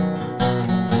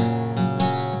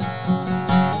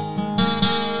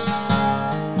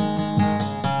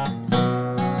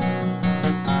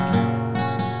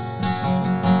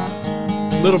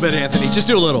 Little bit, Anthony. Just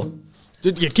do a little.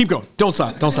 Yeah, keep going. Don't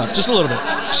stop. Just a little bit.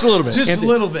 Just a little bit. Just Anthony,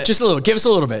 a little bit. Just a little. Give us a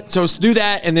little bit. So do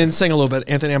that and then sing a little bit.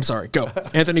 Anthony, I'm sorry. Go.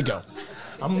 Anthony, go.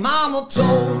 Mama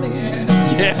told me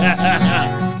when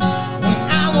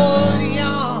I was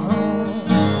young,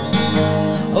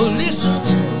 listen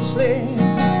to say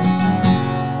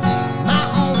my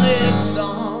only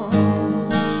song.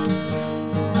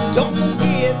 Don't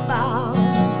forget about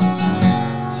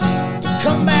to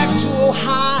come back to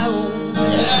Ohio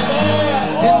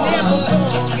and never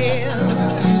forget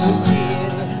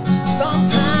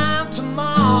sometime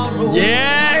tomorrow.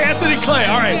 Yeah, Anthony Clay.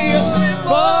 All right.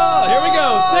 Oh, here we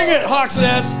go. Sing it, Hawks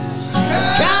Nest.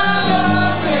 Kind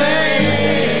of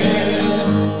man,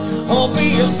 or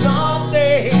be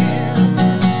something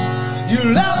you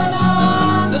love and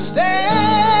understand.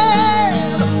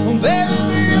 Baby,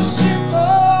 be a simple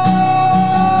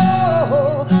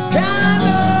kind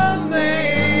of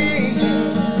man.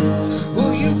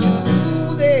 Well, you can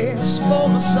do this for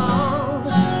my son.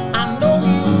 I know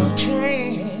you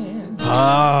can.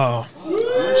 Oh,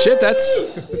 shit,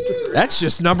 that's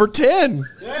just number 10.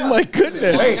 Oh my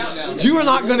goodness. Hey, you are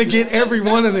not going to get every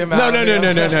one of them out. No.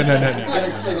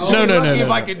 If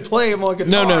I could play them on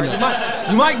guitar. No.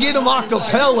 You might get them a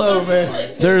cappella, man.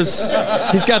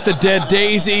 He's got the Dead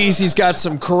Daisies. He's got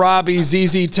some Karabi,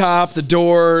 ZZ Top, The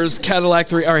Doors, Cadillac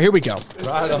 3. All right, here we go.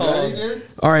 Right on.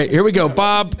 All right, here we go.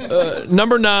 Bob,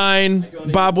 number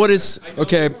 9. Bob, what is,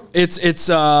 okay, it's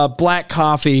Black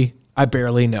Coffee. I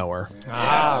Barely Know Her.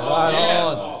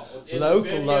 Right on.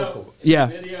 Local. Yeah. In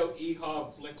the video,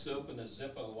 Ehab flicks open a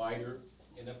Zippo lighter,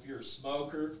 and if you're a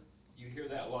smoker, you hear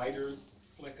that lighter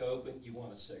flick open, you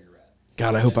want a cigarette.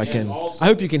 God, I hope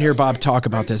you can hear Bob talk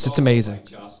about this. It's amazing.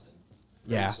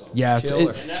 Yeah.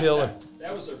 Killer.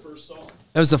 That was their first song.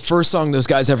 That was the first song those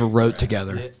guys ever wrote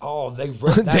together. They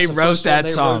wrote They wrote that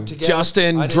song.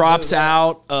 Justin drops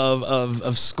out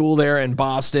of school there in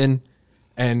Boston,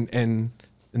 and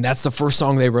that's the first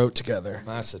song they wrote together.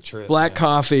 That's a trip. Black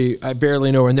Coffee, I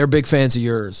Barely Know Her, and they're big fans of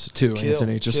yours too,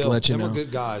 Anthony. Just to let you know. They were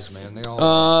good guys, man. They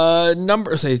all.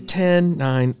 Number 10,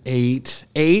 9, 8,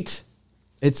 8.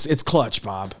 It's clutch,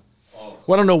 Bob.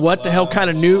 Well, I don't know what the hell kind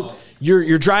of new.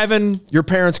 You're driving your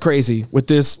parents crazy with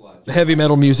this heavy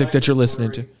metal music that you're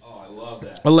listening to. Oh, I love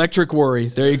that. Electric Worry.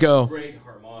 There you go. Great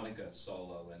harmonica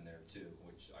solo in there too,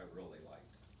 which I really like.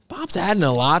 Bob's adding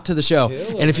a lot to the show.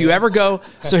 And if you ever go,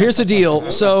 so here's the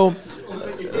deal. So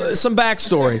some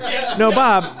backstory. No,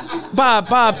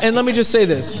 Bob, and let me just say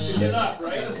this.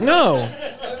 No.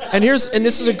 And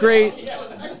this is a great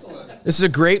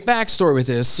backstory with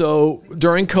this. So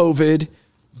during COVID,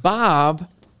 Bob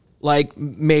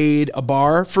made a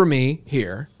bar for me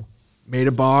here, made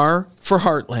a bar for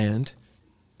Heartland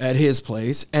at his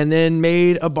place, and then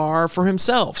made a bar for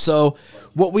himself. So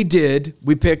what we did,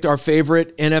 we picked our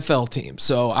favorite NFL team.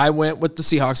 So I went with the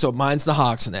Seahawks, so mine's the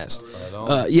Hawks Nest.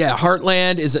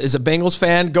 Heartland is a Bengals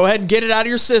fan. Go ahead and get it out of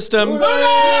your system. There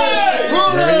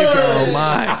you go.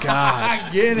 My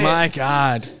God. Get it. My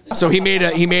God. So he made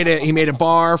a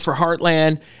bar for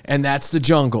Heartland, and that's the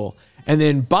Jungle. And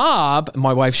then Bob,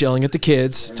 my wife's yelling at the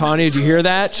kids. Tanya, did you hear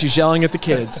that? She's yelling at the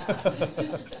kids.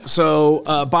 So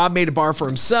Bob made a bar for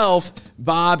himself.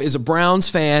 Bob is a Browns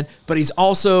fan, but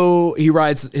he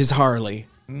rides his Harley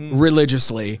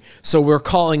religiously. So we're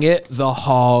calling it the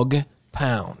Hog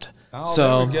Pound. Oh,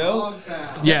 So- there we go.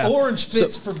 Yeah. Orange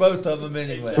fits for both of them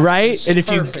anyway. Right? It's And if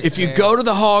perfect, you man. go to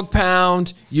the Hog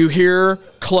Pound, you hear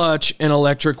Clutch and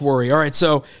Electric Worry. All right,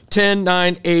 so 10,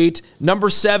 9, 8. Number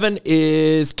 7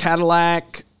 is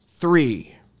Cadillac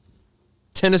 3.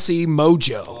 Tennessee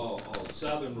Mojo. Oh,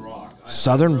 Southern Rock.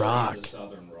 Southern really Rock. into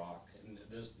Southern Rock. And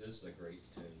this is a great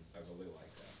tune. I really like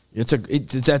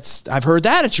that. That's I've heard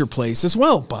that at your place as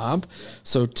well, Bob.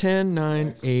 So 10,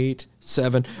 9, 8,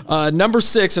 7. Number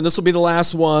 6, and this will be the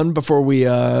last one before we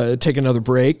take another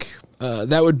break.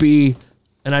 That would be,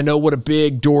 and I know what a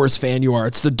big Doors fan you are.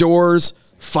 It's the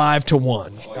Doors 5 to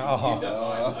 1. I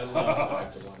love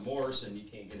 5 to 1. Morrison, you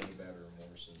can't get any better than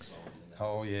Morrison's song than that.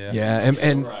 Oh, yeah.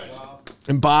 Yeah,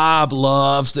 and Bob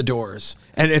loves the Doors.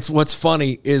 And it's what's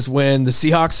funny is when the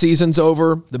Seahawks season's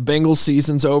over, the Bengals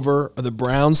season's over, or the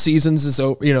Browns seasons is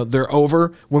over, they're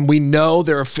over. When we know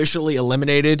they're officially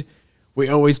eliminated, we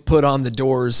always put on the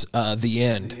Doors the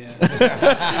end.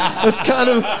 It's kind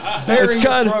of Very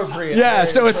appropriate. Yeah, Very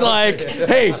so it's like,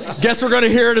 hey, guess we're going to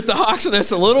hear it at the Hawks and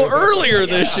this a little earlier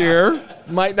this year.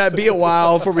 Might not be a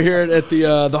while before we hear it at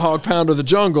the Hog Pound or the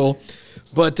Jungle.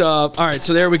 But all right,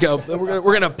 so there we go.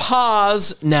 We're gonna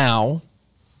pause now,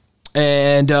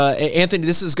 and Anthony,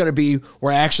 this is gonna be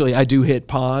where actually I do hit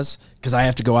pause because I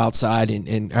have to go outside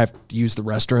and I have to use the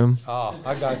restroom. Oh,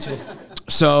 I got you.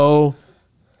 So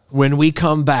when we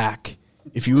come back,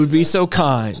 if you would be so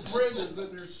kind. Brenda's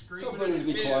in there screaming. Somebody to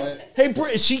be quiet. Hey,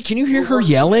 can you hear her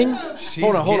yelling?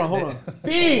 Hold on.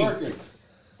 B. Working.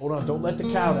 Hold on, don't let the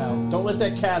cat out. Don't let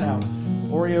that cat out.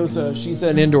 Oreo's she's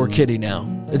an indoor kitty now.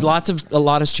 A lot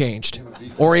has changed.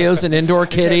 Oreo's an indoor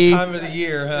kitty. It's that time of the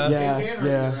year, huh?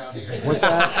 Yeah. What's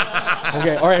that?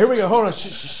 Okay, all right, here we go. Hold on.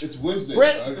 Shh. It's Wednesday.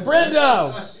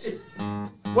 Brenda,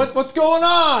 what's going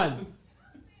on?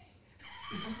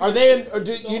 Are they?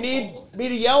 Do you need me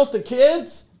to yell at the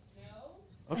kids?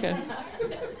 No. Okay.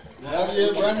 Love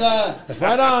you, Brenda.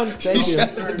 Right on. Thank you.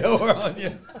 Shut the door on you.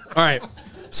 All right.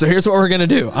 So here's what we're going to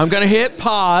do. I'm going to hit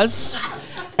pause.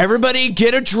 Everybody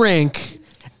get a drink.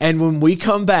 And when we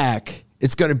come back,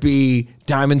 it's going to be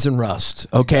Diamonds and Rust.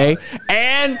 Okay?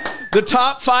 And the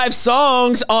top 5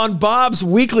 songs on Bob's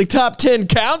weekly top 10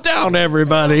 countdown,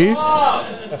 everybody.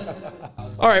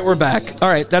 All right, we're back. All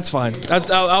right, that's fine.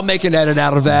 I'll make an edit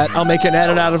out of that.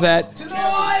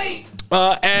 Tonight!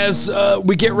 As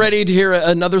we get ready to hear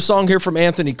another song here from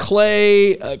Anthony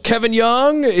Clay, Kevin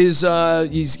Young is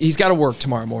he's got to work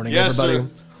tomorrow morning. Yes, everybody.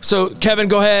 sir. So Kevin,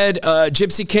 go ahead.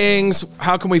 Gypsy Kings.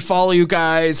 How can we follow you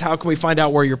guys? How can we find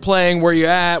out where you're playing? Where you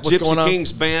at? What's going on? Gypsy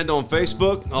Kings Band on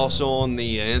Facebook, also on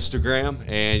the Instagram,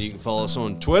 and you can follow us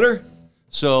on Twitter.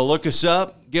 So look us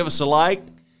up, give us a like,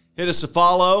 hit us a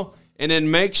follow. And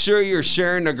then make sure you're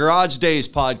sharing the Garage Days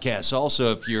podcast.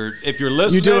 Also, if you're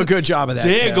listening, You do a good job of that,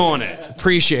 Dig Kev. on it.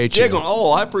 Appreciate you. Dig on. Oh,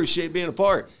 I appreciate being a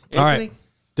part. Anthony, All right.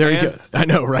 There you man. go. I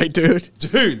know, right, dude?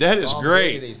 Dude, that is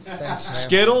great. Thanks, man.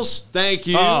 Skittles, thank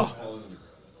you. Oh.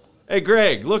 Hey,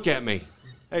 Greg, look at me.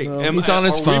 Hey, He's on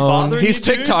his are we phone. bothering He's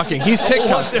you, dude? TikToking. He's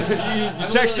TikToking. You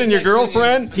texting your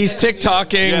girlfriend? He's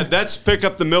TikToking. Yeah, that's pick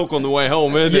up the milk on the way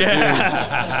home, isn't it?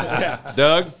 Yeah.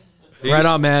 Doug? Right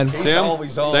on, man. Tim,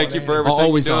 always on, thank you for everything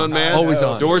Always you've on. done, man. Always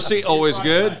on. Dorsey, always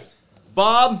good.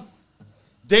 Bob,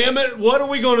 damn it, what are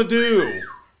we going to do?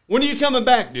 When are you coming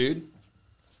back, dude?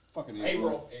 Fucking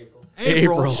April.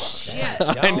 April. Shit.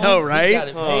 I know, right? Got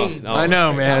it paid. I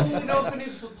know, man. You know if any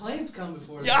planes come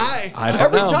before. Yeah, I don't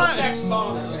every know. time. Next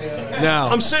song. No.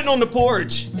 I'm sitting on the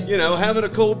porch, having a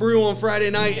cold brew on Friday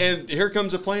night, and here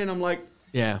comes a plane. I'm like,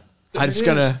 Yeah. there I'm just it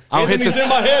going is. to. I'll hit Anthony's the. in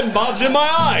my head and Bob's in my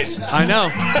eyes. I know.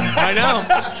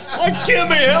 Like,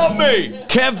 Kimmy, help me.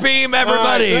 Kev Beam,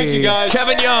 everybody. All right, thank you, guys.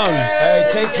 Kevin Young. Hey,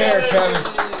 take care,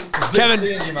 Kevin. It's good Kevin,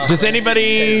 seeing you, my does friend. anybody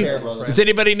Take care, brother. does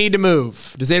anybody need to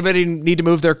move? Does anybody need to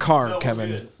move their car,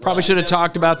 Kevin? Probably should have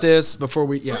talked about this before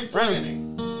we. Yeah.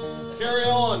 Pre-planning. Carry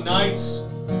on, Knights.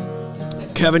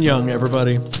 Kevin Young,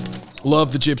 everybody.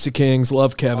 Love the Gypsy Kings.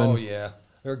 Love Kevin. Oh, yeah.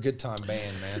 They're a good time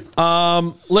band,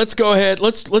 man. Let's go ahead.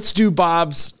 Let's do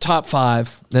Bob's top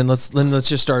 5. Then let's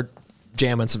just start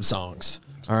jamming some songs.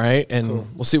 All right, and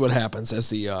we'll see what happens as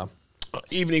the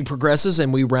evening progresses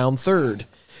and we round third.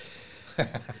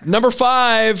 Number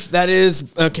 5. That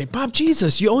is okay. Bob,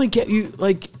 Jesus, you only get you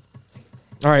like.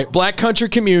 All right, Black Country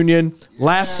Communion.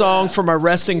 Last song from our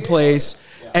resting place,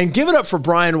 and give it up for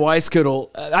Brian Weiskittle.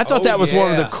 I thought that was one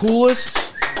of the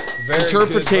coolest Very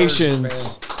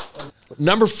interpretations. good version,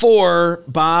 Number 4,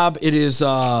 Bob, it is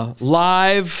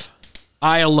Live,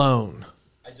 I Alone.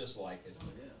 I just like it.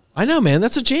 I know, man.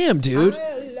 That's a jam, dude.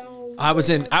 I was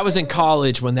in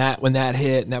college when that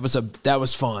hit, and that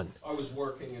was fun. I was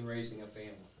working and raising a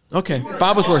family. Okay,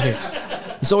 Bob was working.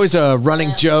 There's always a running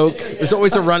joke. There's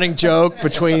always a running joke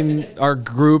between our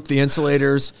group, the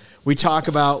Insulators. We talk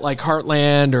about like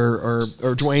Heartland or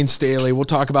Dwayne Staley. We'll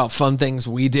talk about fun things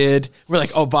we did. We're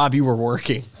like, oh, Bob, you were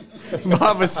working.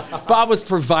 Bob was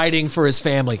providing for his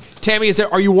family. Tammy,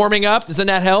 are you warming up? Doesn't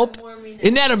that help?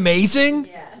 Isn't that amazing?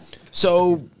 Yes.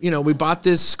 So, we bought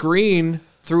this screen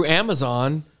through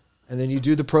Amazon, and then you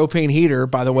do the propane heater.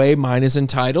 By the way, mine is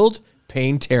entitled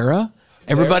Pain Terra.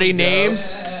 Everybody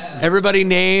names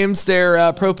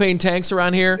their propane tanks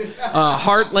around here.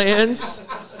 Heartlands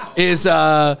is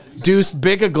Deuce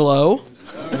Bigaglow.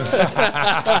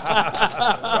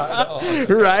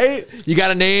 Right? You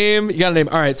got a name.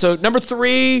 All right. So number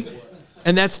 3,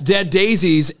 and that's Dead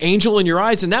Daisies, Angel in Your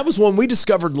Eyes. And that was one we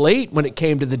discovered late when it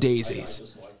came to the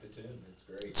Daisies.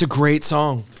 It's a great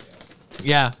song.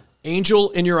 Yeah.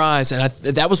 Angel in Your Eyes. And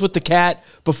that was with the cat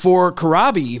before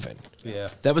Karabi even. Yeah.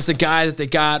 That was the guy that they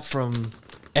got from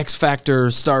X Factor,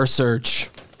 Star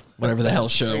Search, whatever the hell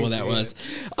show that was.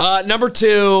 Number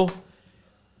 2,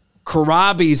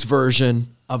 Karabi's version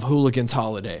of Hooligan's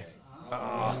Holiday.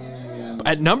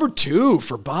 At number 2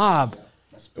 for Bob.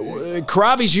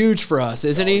 Karabi's huge for us,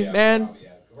 isn't he, man?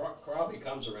 Yeah. Karabi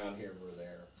comes around here, we're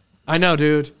there. I know,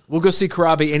 dude. We'll go see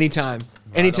Karabi anytime.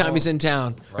 Anytime he's in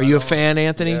town. Are you a fan,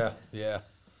 Anthony? Yeah.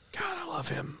 God, I love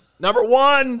him. Number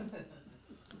 1,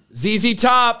 ZZ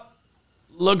Top,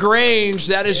 LaGrange.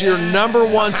 That is your number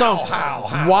 1 song.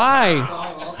 Why?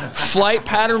 Flight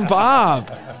Pattern Bob.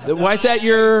 Why is that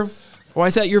your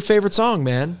favorite song,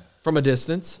 man? From a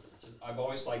distance. I've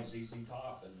always liked ZZ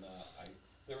Top, and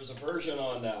there was a version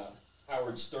on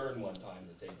Howard Stern one time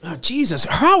that they did. Oh, Jesus.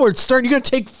 Howard Stern, you going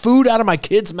to take food out of my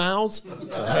kids' mouths?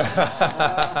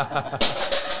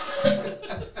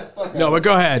 No, but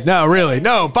go ahead. No, really.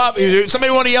 No, Bob.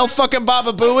 Somebody want to yell fucking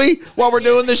Baba Booey while we're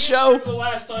doing this show? The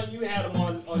last time you had him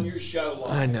on your show.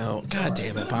 I know. God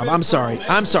damn it, Bob. I'm sorry.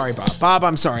 I'm sorry, Bob. Bob,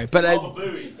 I'm sorry. But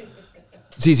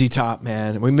ZZ Top,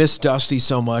 man. We miss Dusty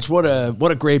so much. What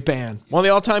a great band. One of the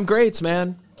all-time greats,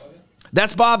 man.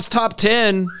 That's Bob's top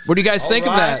 10. What do you guys think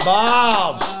of that?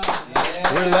 Bob.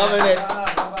 We're loving it.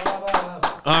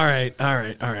 All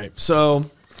right. So,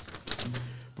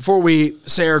 before we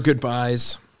say our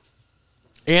goodbyes,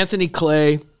 Anthony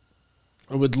Clay,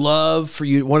 I would love for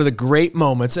you, one of the great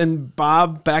moments, and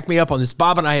Bob, back me up on this.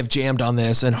 Bob and I have jammed on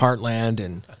this, and Heartland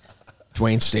and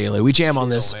Dwayne Staley. We jam on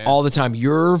this all the time.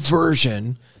 Your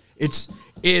version, it's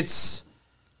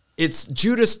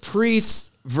Judas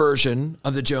Priest's version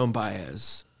of the Joan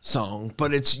Baez song,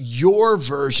 but it's your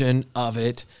version of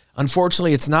it.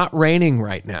 Unfortunately, it's not raining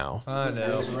right now. I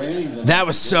know. That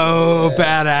was so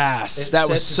badass. That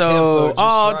was so.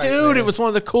 Oh, dude, it was one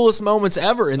of the coolest moments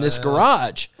ever in this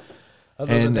garage.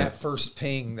 Other than that first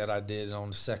ping that I did on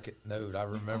the second note, I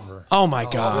remember. Oh my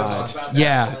God!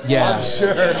 Yeah. I'm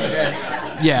sure.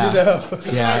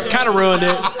 Yeah. Kind of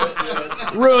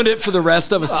ruined it for the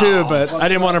rest of us too. But I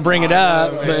didn't want to bring it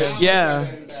up. But yeah.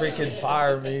 Freaking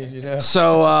fire me,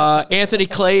 So, Anthony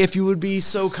Clay, if you would be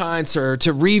so kind, sir,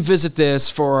 to revisit this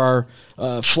for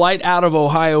our Flight Out of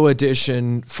Ohio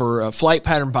edition for Flight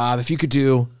Pattern Bob, if you could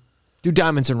do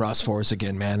Diamonds and Rust for us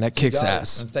again, man. That kicks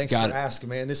ass. And thanks for asking,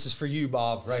 man. This is for you,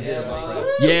 Bob, right here, my friend.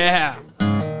 Yeah.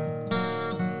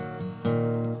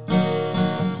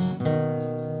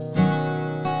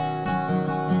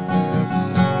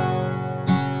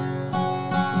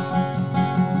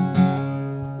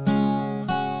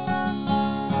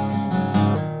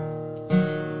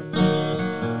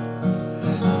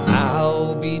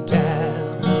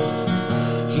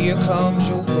 Comes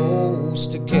your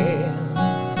ghost again.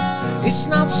 It's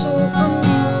not so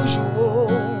unusual.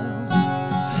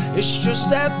 It's just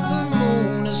that the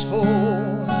moon is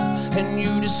full and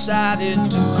you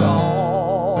decided to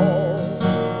call.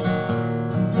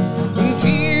 And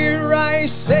here I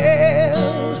sit,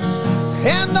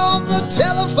 and on the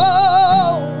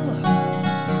telephone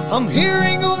I'm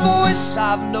hearing a voice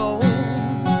I've known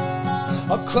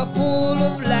a couple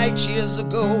of light years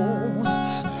ago,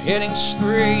 heading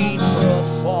straight for a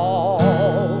fall.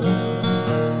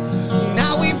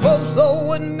 Now we both know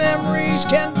what memories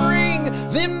can bring,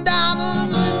 them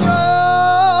diamonds and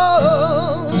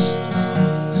rust.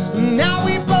 Now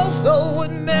we both know what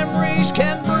memories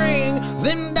can bring,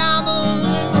 them diamonds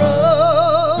and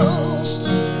rust.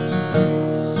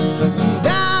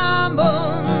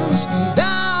 Diamonds,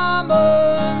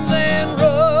 diamonds and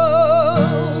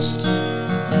rust.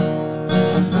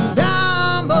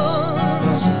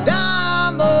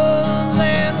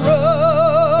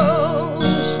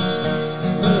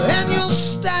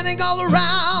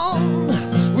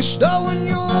 Snow in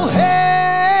your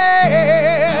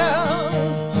hair,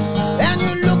 and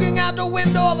you're looking out the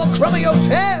window for the crummy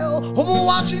hotel over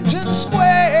Washington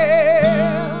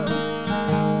Square.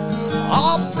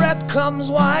 Our breath comes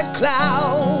white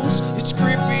clouds, it's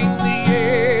gripping the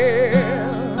air.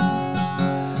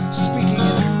 Speaking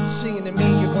and singing to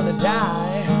me, you're gonna die.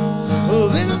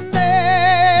 Then and there.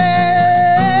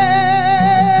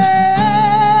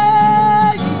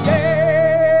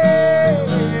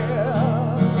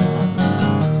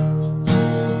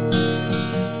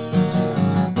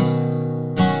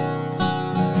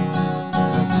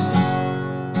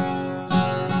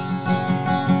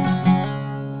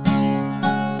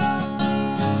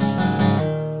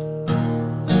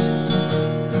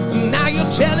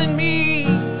 Telling me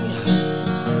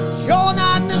you're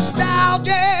not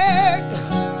nostalgic.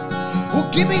 Well,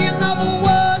 give me another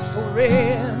word for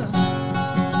it.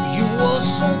 You were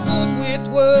so good with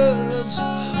words,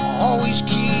 always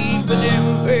keeping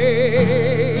them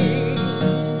vague.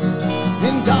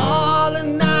 And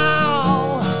darling,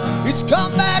 now it's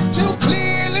come back too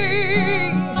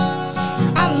clearly.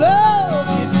 I love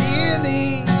you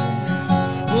dearly,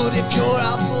 but if you're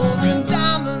out for in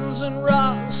diamonds and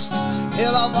rust,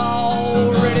 hell, I've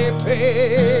already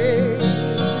paid.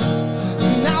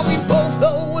 Now we both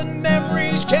know what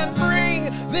memories can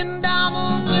bring, then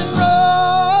diamonds and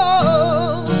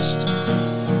rust.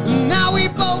 Now we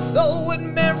both know what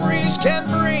memories can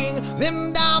bring,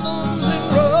 them diamonds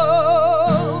and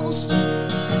rust.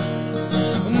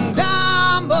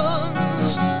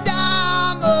 Diamonds,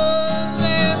 diamonds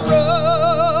and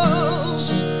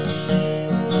rust.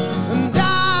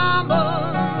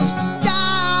 Diamonds,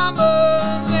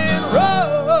 diamonds and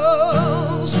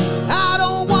rust. I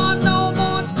don't want no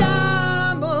more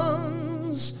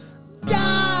diamonds,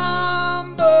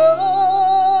 diamonds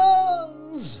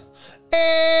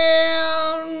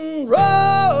and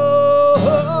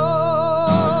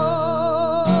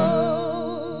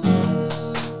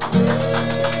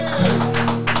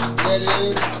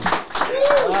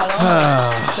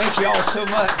Thank you all so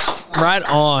much. Right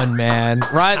on, man.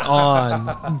 Right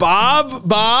on.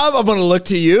 Bob, I'm going to look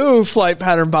to you, Flight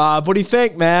Pattern Bob. What do you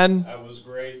think, man? That was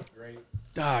great.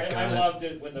 Ah, And I loved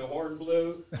it when the horn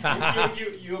blew. I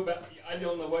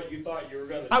don't know what you thought you were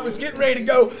going to do. I was getting ready to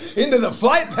go into the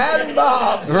Flight Pattern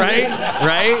Bob.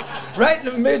 Right? Right in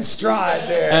the mid-stride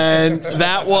there. And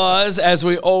that was, as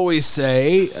we always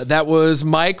say, that was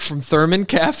Mike from Thurman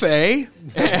Cafe.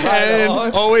 And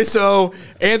always so,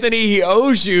 Anthony, he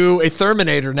owes you a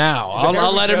Therminator now.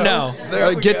 I'll let him know.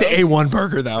 Get the A1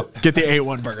 burger, though. Get the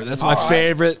A1 burger. That's my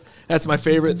favorite. That's my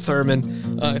favorite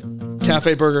Thurman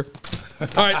Cafe burger. All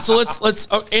right, so let's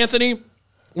Anthony,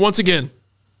 once again,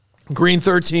 Green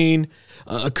 13,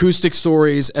 acoustic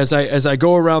stories. As I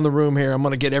go around the room here, I'm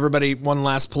going to get everybody one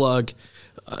last plug.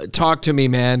 Talk to me,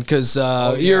 man, because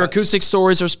your acoustic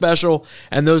stories are special,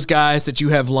 and those guys that you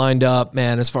have lined up,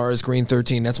 man, as far as Green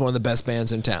 13, that's one of the best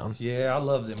bands in town. Yeah, I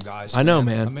love them guys. I know,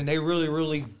 man. I mean, they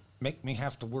really make me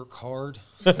have to work hard.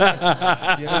 You know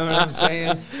what I'm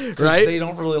saying? 'Cause Right? they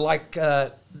don't really like,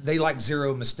 they like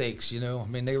zero mistakes, you know? I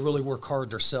mean, they really work hard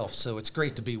themselves, so it's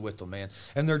great to be with them, man.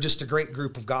 And they're just a great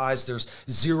group of guys. There's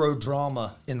zero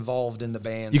drama involved in the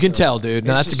band. You can so tell, dude.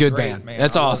 No, it's that's a just good great, band. man.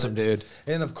 That's I love awesome, it. dude.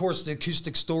 And, of course, the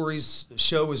Acoustic Stories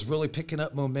show is really picking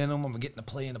up momentum. I'm getting to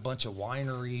play in a bunch of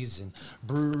wineries and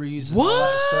breweries and all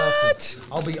that stuff.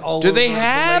 And I'll be all Do over they the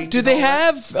have lake do and they all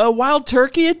that. have wild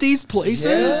turkey at these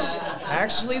places? Yeah.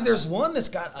 Actually, there's one that's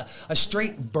got a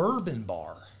straight bourbon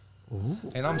bar.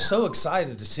 And I'm so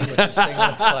excited to see what this thing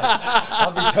looks like.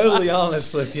 I'll be totally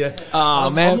honest with you.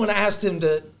 I'm going to ask them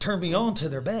to turn me on to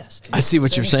their best. I see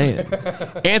what you're saying.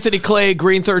 Anthony Clay,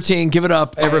 Green 13, give it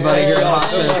up, everybody here in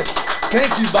Austin.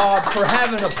 Thank you, Bob, for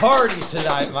having a party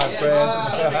tonight, my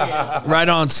friend. Right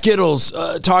on. Skittles,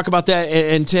 talk about that.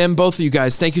 And Tim, both of you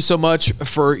guys, thank you so much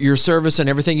for your service and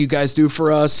everything you guys do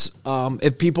for us.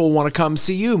 If people want to come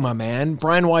see you, my man,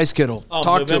 Brian Weiskittle,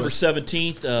 talk to November us.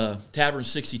 17th, Tavern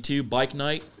 62 Bike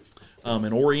Night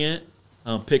in Orient,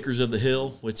 Pickers of the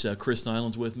Hill, which Chris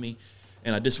Nyland's with me.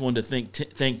 And I just wanted to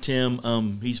thank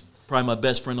Tim. He's probably my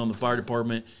best friend on the fire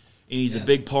department, and he's a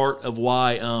big part of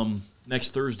why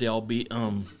next Thursday I'll be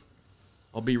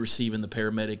receiving the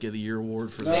Paramedic of the Year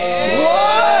award for that. What?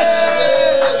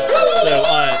 So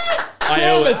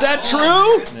I owe it. Is that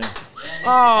true? Yeah. Oh,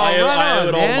 I owe right it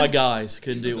on, all man. my guys.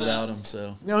 Couldn't do it without him.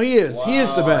 So No, he is. He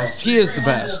is the best. He is the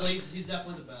best. He's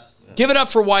definitely the best. Give it up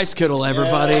for Weiskittle,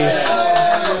 everybody.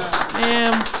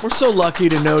 Man, we're so lucky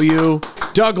to know you.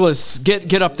 Douglas,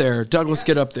 get up there. Douglas,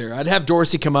 get up there. I'd have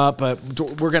Dorsey come up, but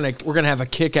we're gonna have a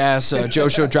kick-ass Joe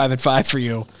Show Drive at 5 for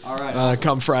you. All right.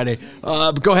 Come Friday.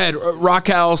 Go ahead,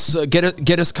 Rockhouse.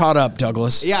 Get us caught up,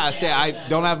 Douglas. Yeah, I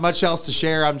don't have much else to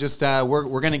share. I'm just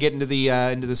we're gonna get into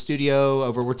the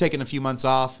studio we're taking a few months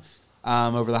off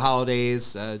over the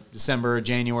holidays, December,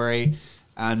 January,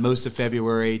 and most of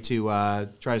February to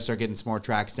try to start getting some more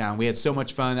tracks down. We had so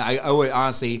much fun. I owe it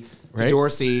honestly to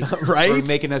Dorsey for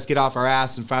making us get off our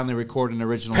ass and finally record an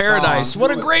original Paradise. song.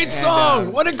 What a great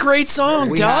song. What a great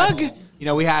song, Doug.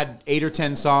 We had 8 or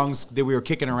 10 songs that we were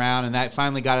kicking around, and that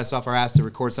finally got us off our ass to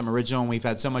record something original, and we've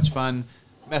had so much fun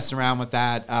messing around with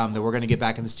that that we're going to get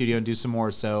back in the studio and do some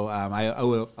more. So I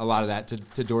owe a lot of that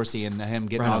to Dorsey and him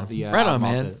getting off the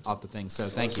off the thing. So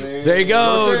thank you. There you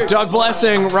go, Dorsey. Doug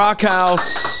Blessing,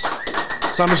 Rockhouse.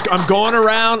 So I'm going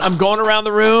around. I'm going around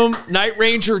the room. Night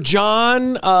Ranger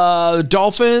John,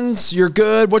 Dolphins. You're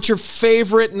good. What's your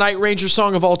favorite Night Ranger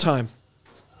song of all time?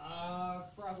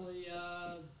 Probably.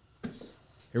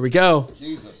 Here we go.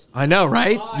 Jesus. I know,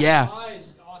 right? Yeah. Goodbye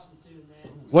is awesome too,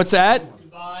 man. What's that?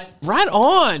 Goodbye. Right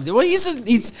on. Well,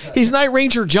 he's Night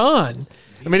Ranger John.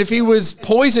 I mean, if he was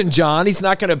Poison John, he's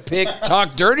not going to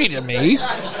talk dirty to me.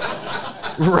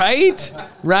 Right?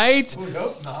 We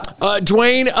hope not.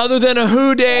 Dwayne, other than a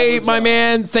Who Day, my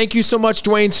man, thank you so much,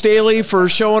 Dwayne Staley, for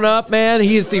showing up, man.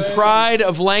 He is the pride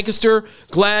of Lancaster.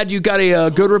 Glad you got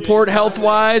a good report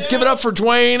health-wise. Give it up for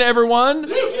Dwayne, everyone.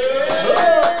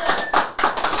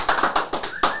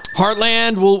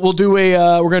 Heartland, we'll do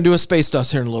we're gonna do a space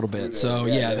dust here in a little bit. So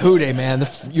yeah, Who Day, man,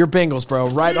 your Bengals, bro,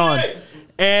 right on.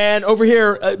 And over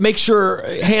here, make sure,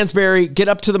 Hansberry, get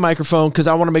up to the microphone because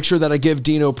I want to make sure that I give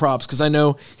Dino props because I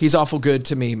know he's awful good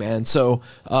to me, man. So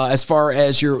as far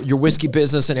as your whiskey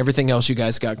business and everything else you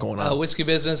guys got going on. Whiskey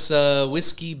business,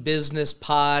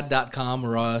 whiskeybusinesspod.com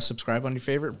or subscribe on your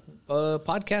favorite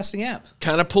podcasting app.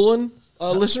 Kind of pulling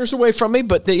listeners away from me,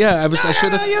 but I should have.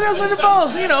 You listen to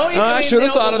both, I should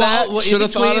have thought of that. Should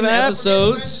have thought of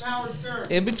that.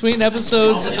 In between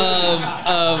episodes of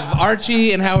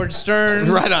Archie and Howard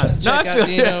Stern. Right on. Check out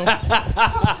Dino.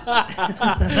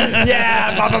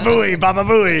 Yeah, Baba Booey, Baba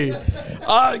Booey.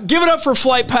 Give it up for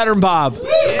Flight Pattern Bob.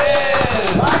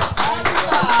 Yeah.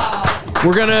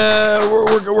 We're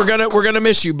gonna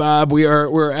miss you, Bob.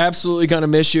 We're absolutely gonna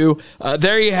miss you.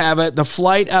 There you have it, the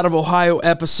Flight Out of Ohio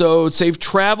episode. Safe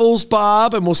travels,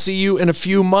 Bob, and we'll see you in a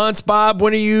few months. Bob,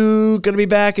 when are you gonna be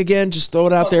back again? Just throw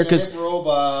it out there, because April,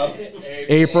 Bob.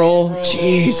 April.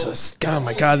 Jesus, God,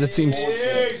 my God, it seems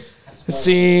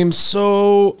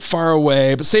so far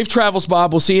away. But safe travels,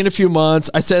 Bob. We'll see you in a few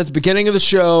months. I said at the beginning of the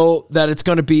show that it's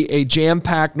going to be a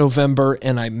jam-packed November,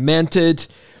 and I meant it.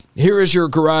 Here is your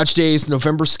Garage Days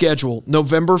November schedule.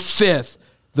 November 5th,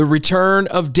 the return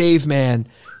of Dave Man.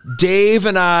 Dave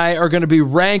and I are going to be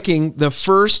ranking the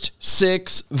first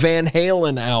 6 Van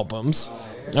Halen albums.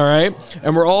 All right?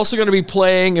 And we're also going to be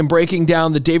playing and breaking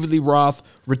down the David Lee Roth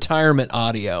retirement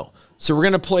audio. So we're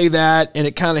going to play that, and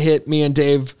it kind of hit me and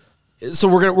Dave. So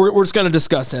we're just going to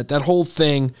discuss that. That whole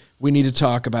thing we need to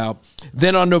talk about.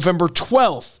 Then on November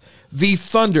 12th, The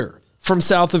Thunder from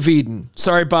South of Eden.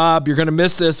 Sorry, Bob, you're going to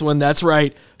miss this one. That's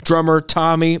right. Drummer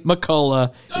Tommy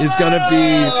McCullough is going to be...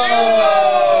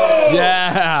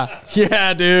 Yeah,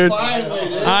 dude. Finally,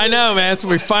 dude. I know, man. So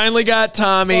we finally got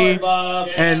Tommy. Sorry, Bob.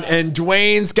 And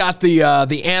Dwayne's got the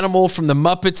animal from the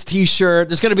Muppets t-shirt.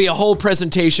 There's going to be a whole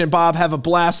presentation. Bob, have a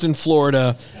blast in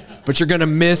Florida. But you're gonna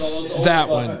miss that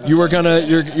one. You're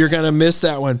gonna miss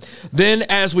that one. Then,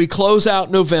 as we close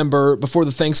out November before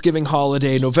the Thanksgiving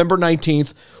holiday, November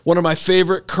 19th, one of my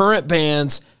favorite current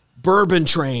bands, Bourbon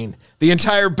Train. The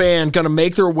entire band gonna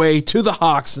make their way to the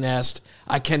Hawk's Nest.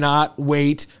 I cannot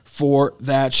wait for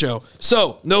that show.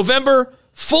 So November,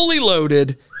 fully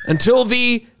loaded. Until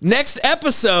the next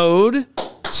episode,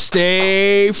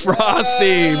 stay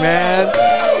frosty, man.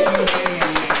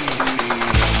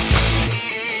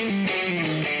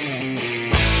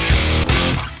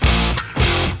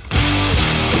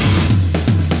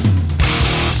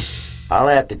 I'll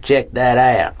have to check that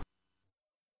out.